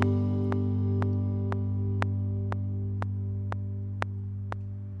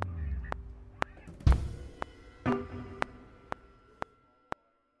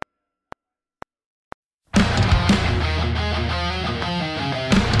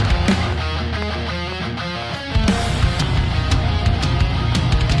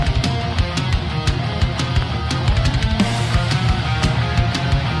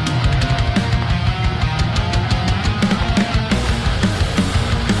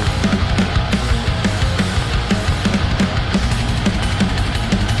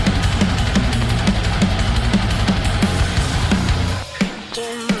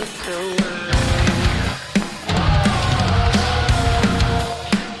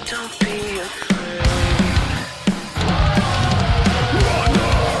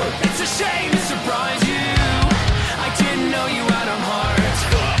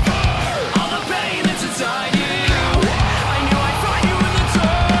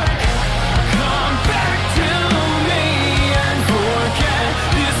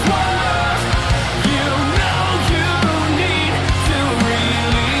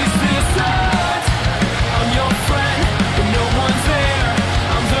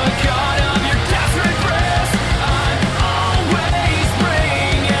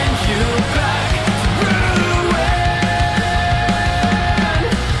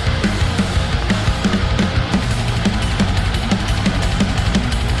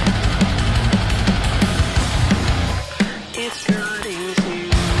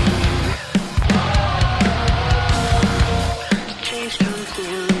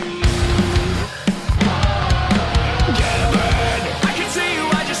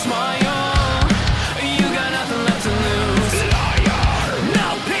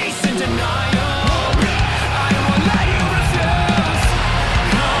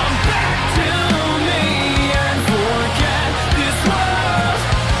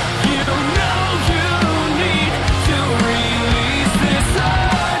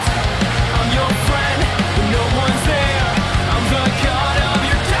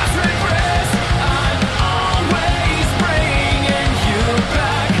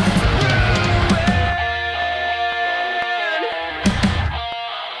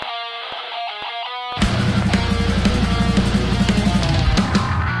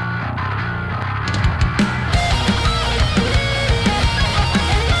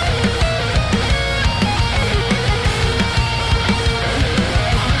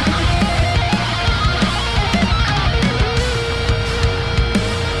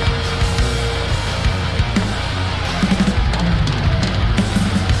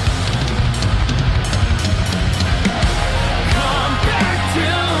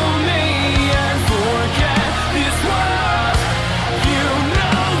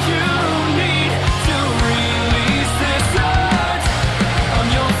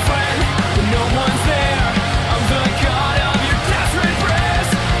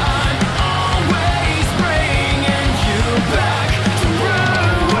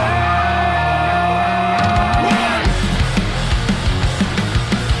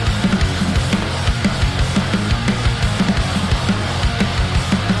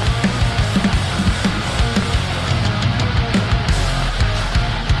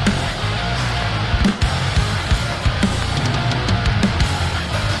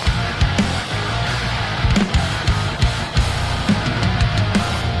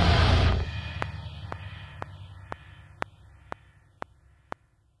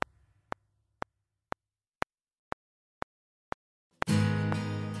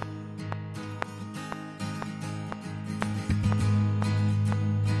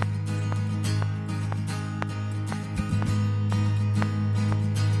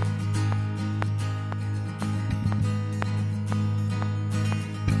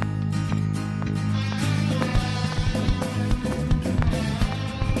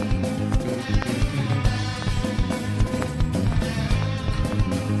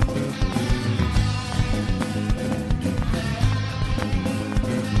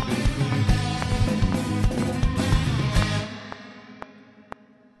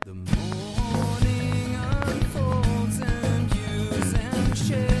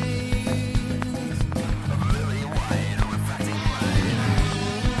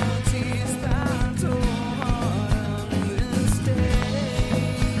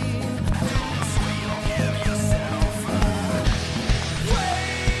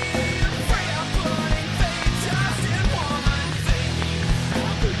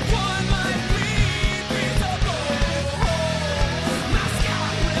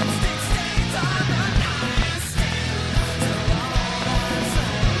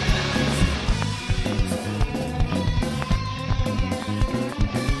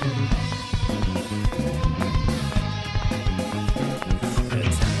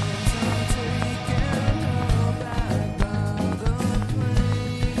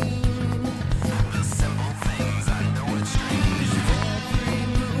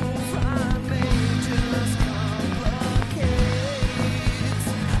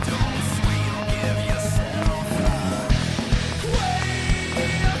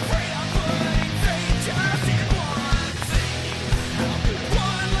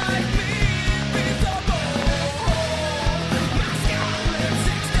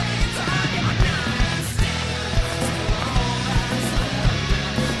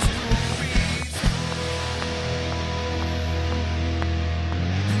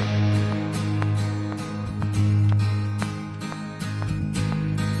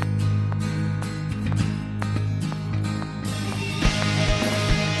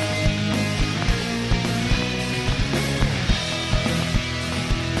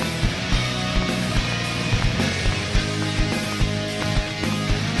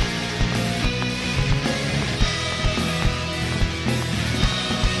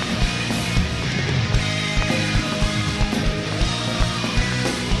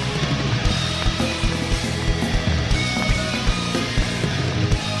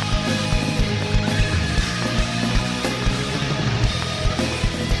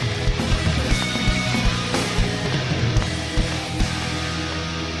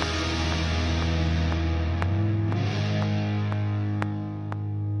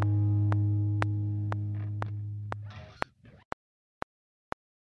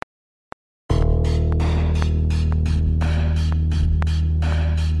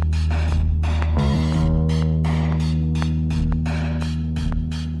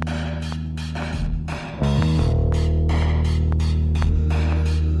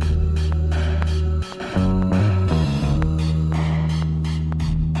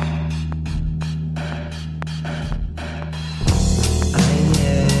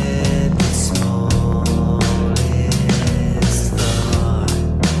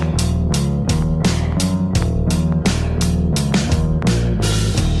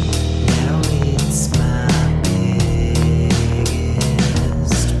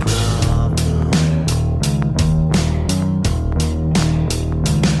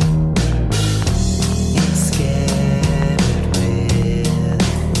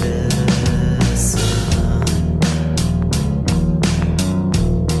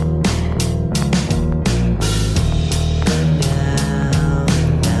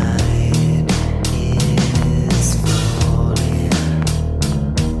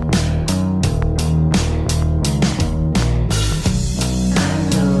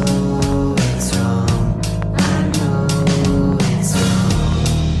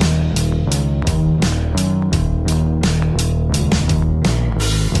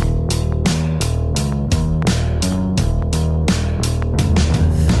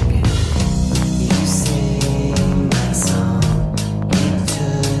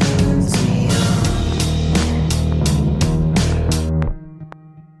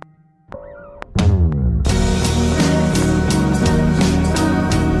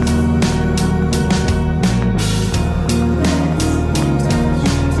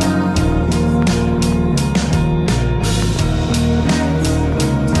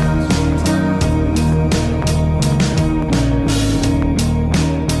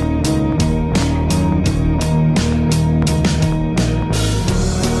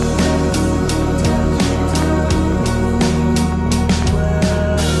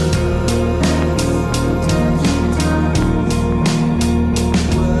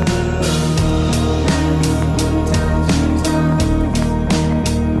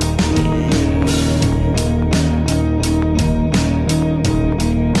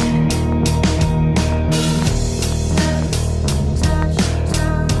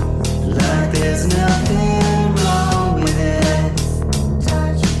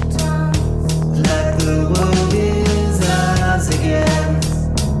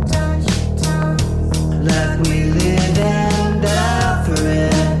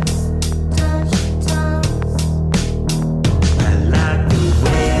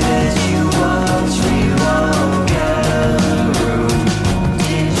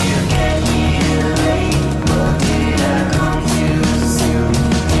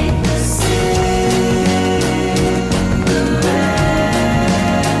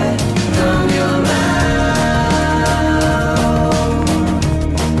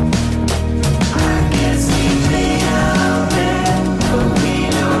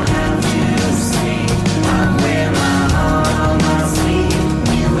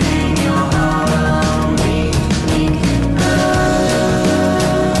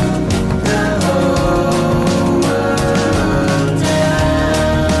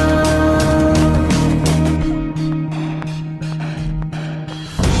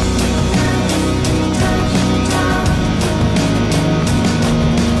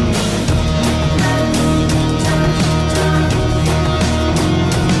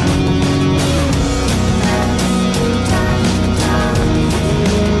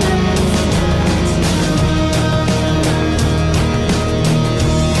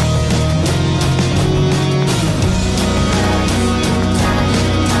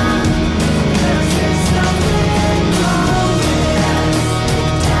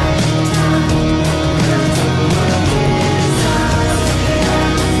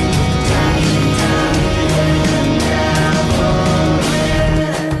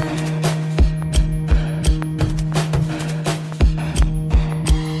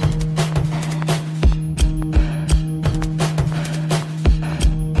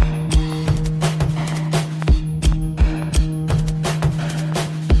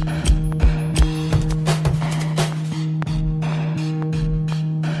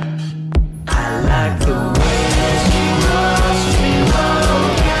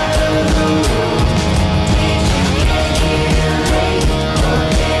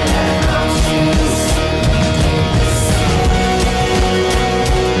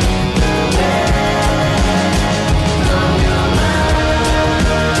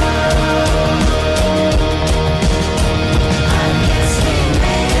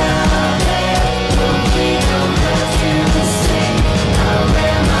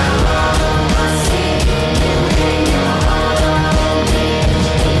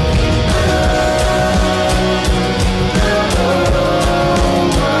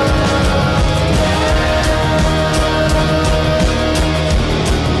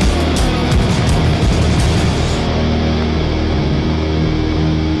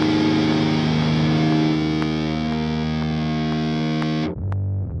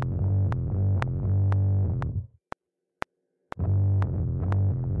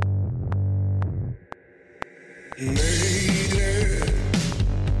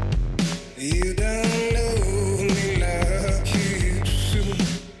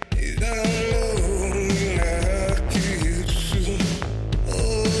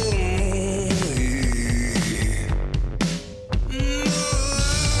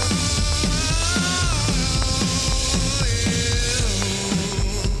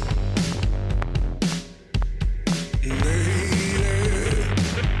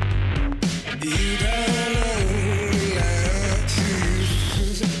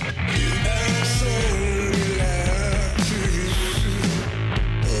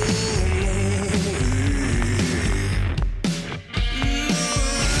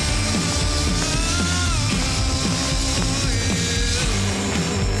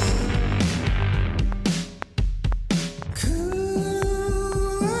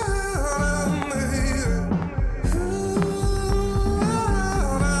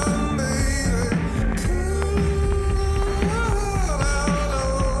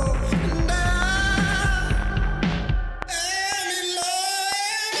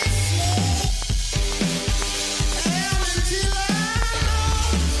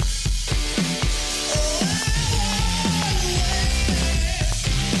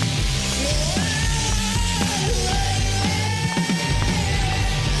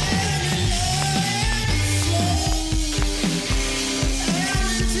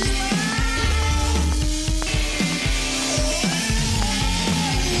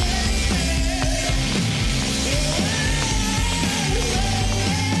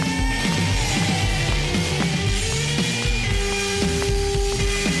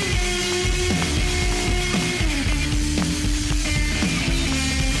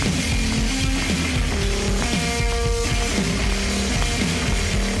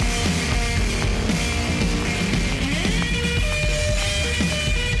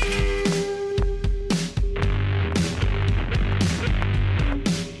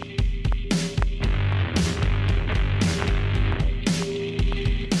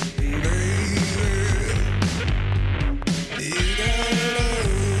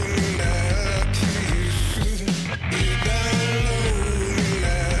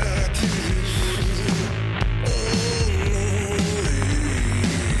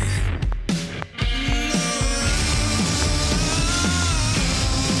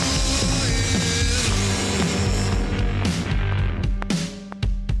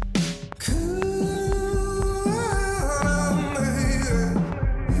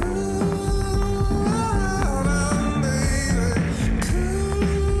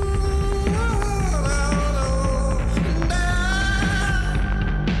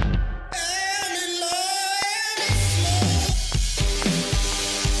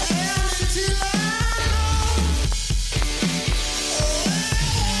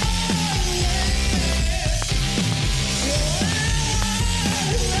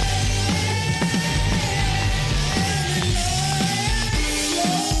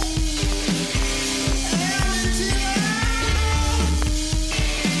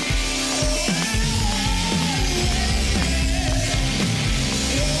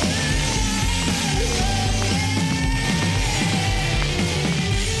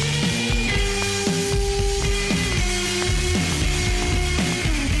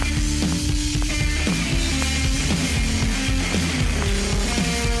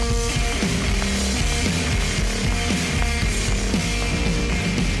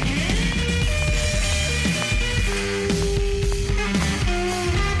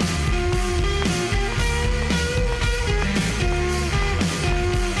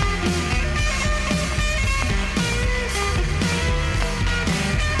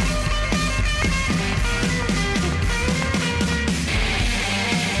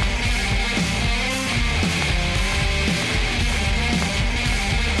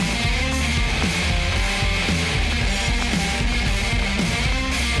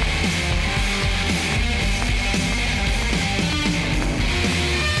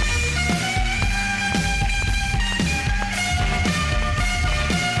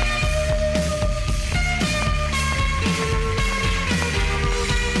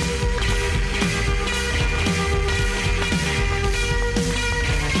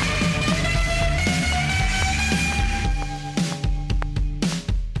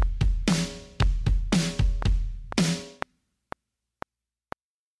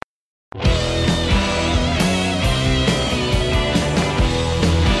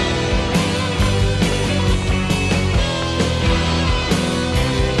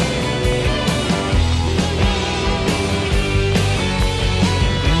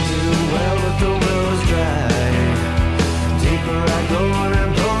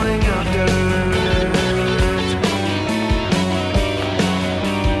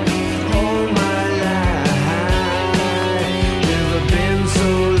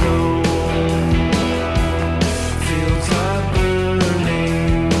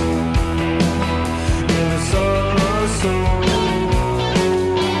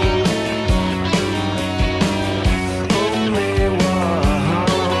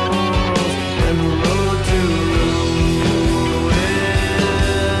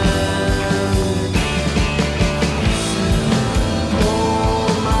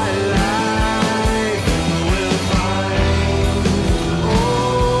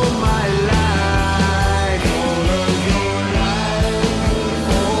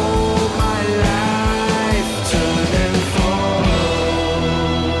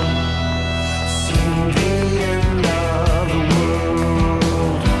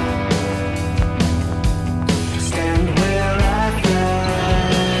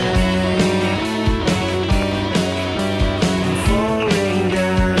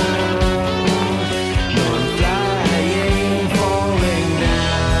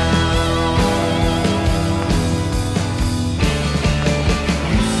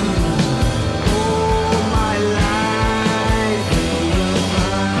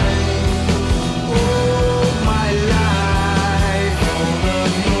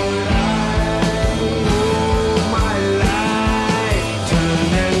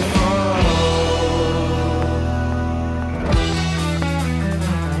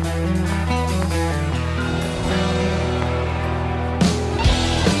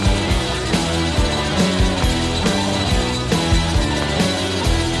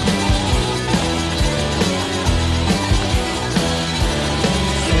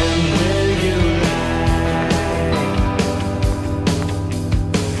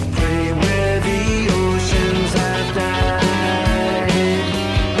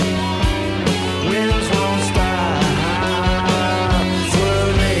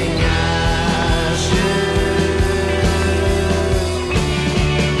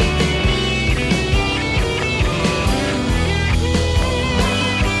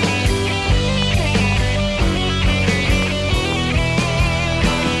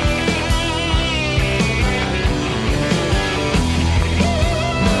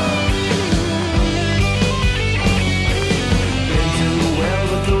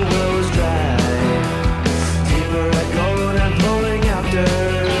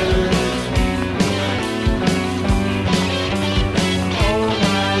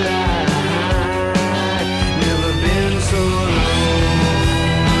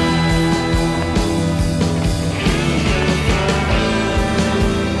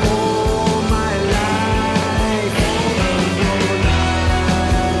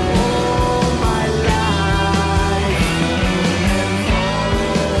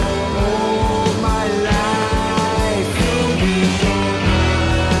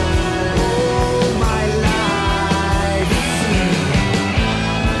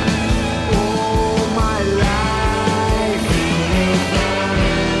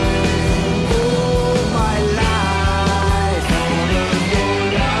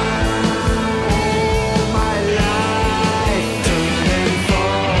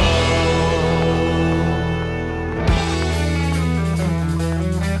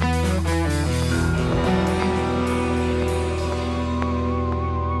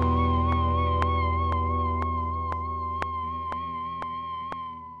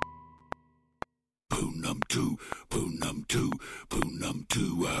 two, poonum two, poonum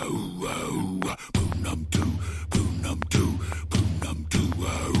two, ooh, ooh, poonum two, poonum two, poonum two,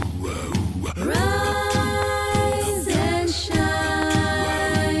 ooh, ooh. Rise and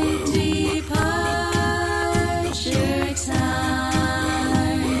shine, departure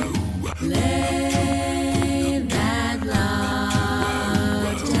time. Lay that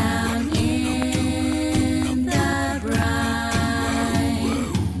log down in the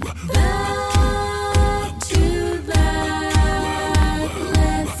brine. Back to back,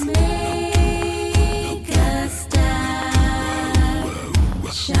 let's make a stack.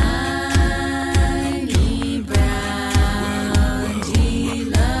 Shiny brown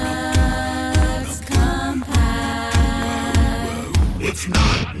deluxe compact. It's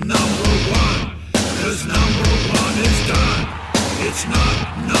not number one, 'cause number one is done. It's not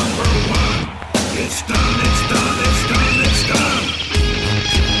number one. It's done, it's done, it's done, it's done.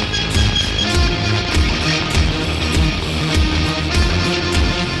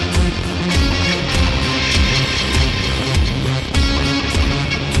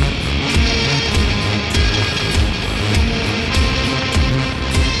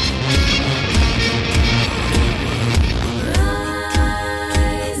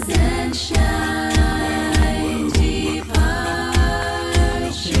 Rise and shine, departure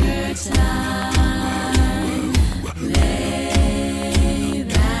time.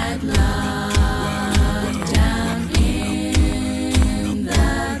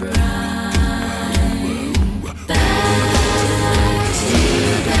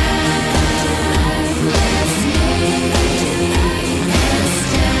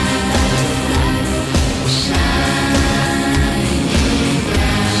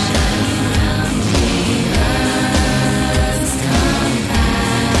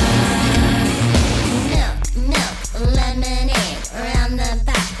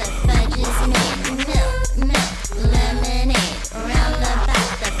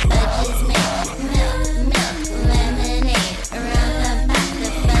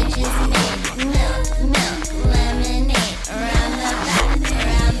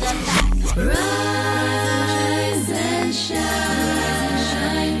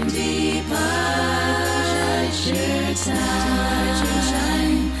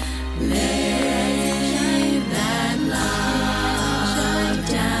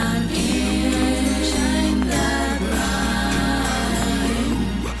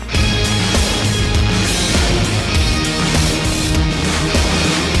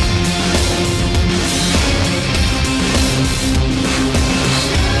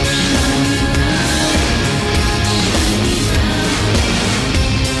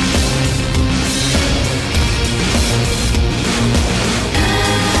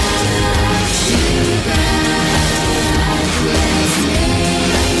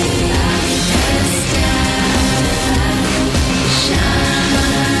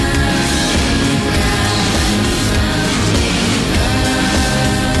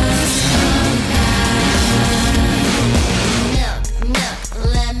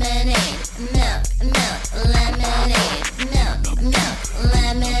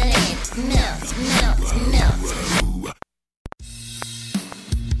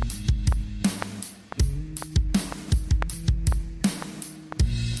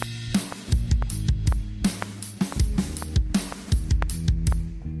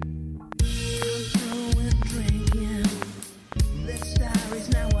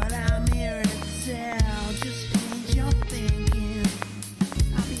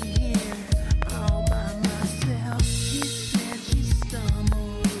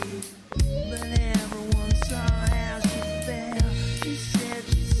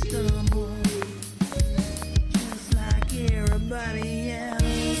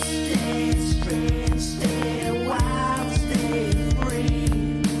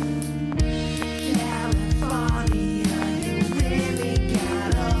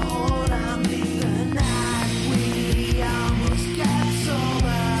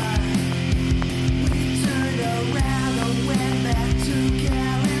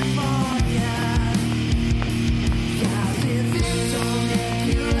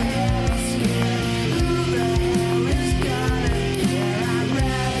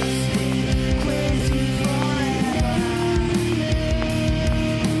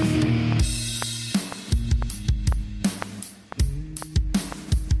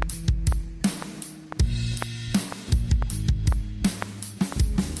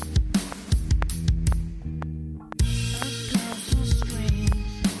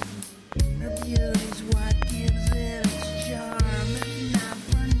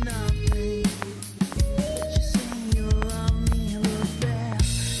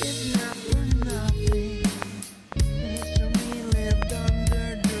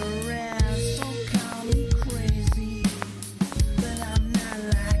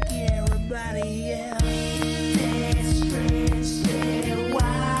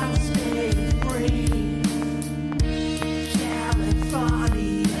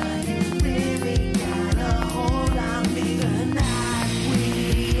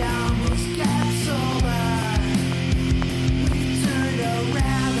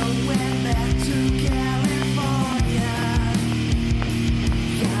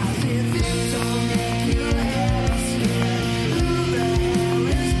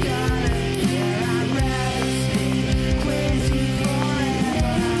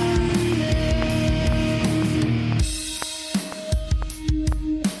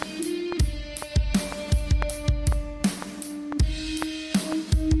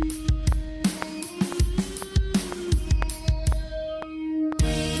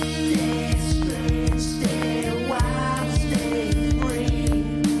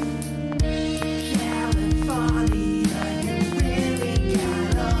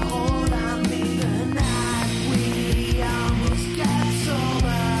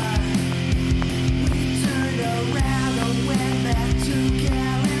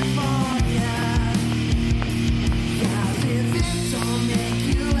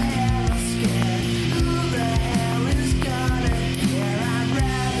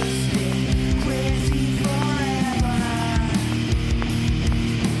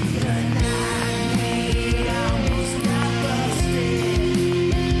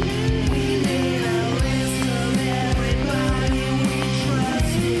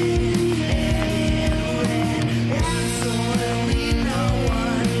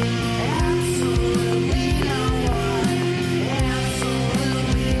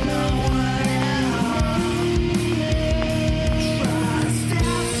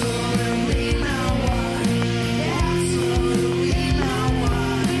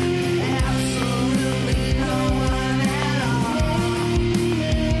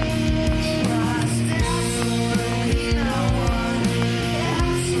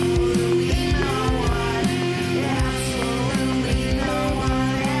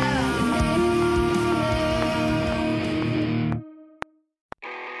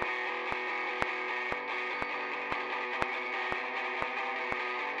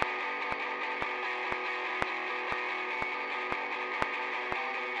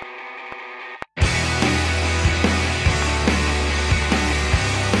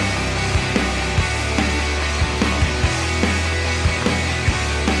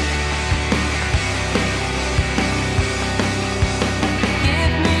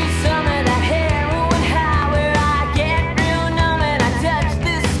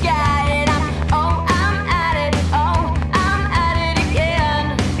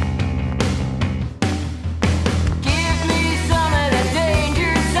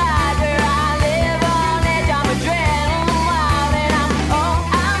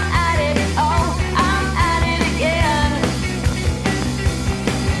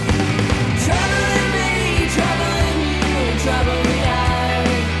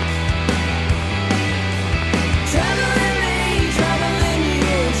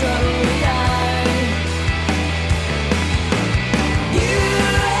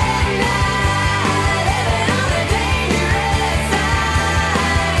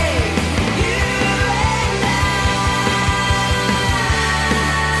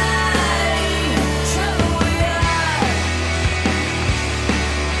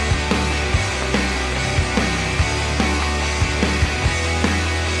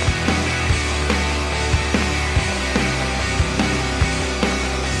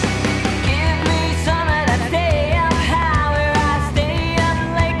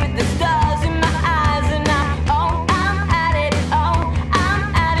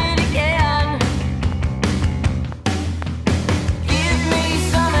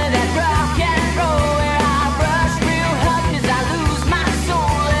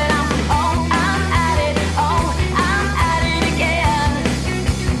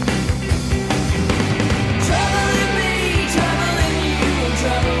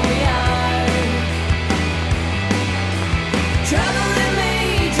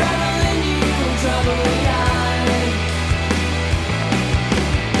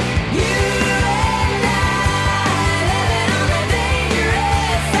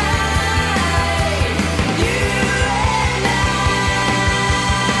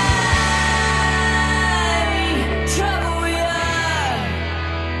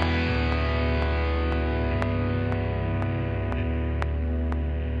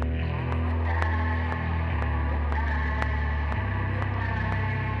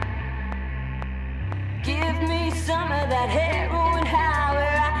 some of that heroin high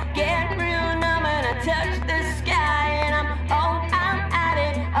where I get real numb and I touch the sky and I'm at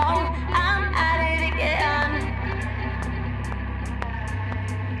it, I'm at it again.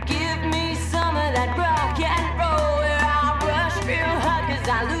 Give me some of that rock and roll where I rush real hard 'cause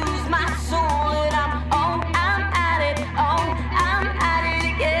I lose my soul and I'm at it, I'm at it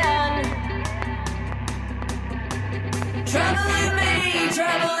again. Trouble in me,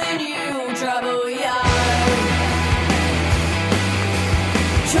 trouble in you, trouble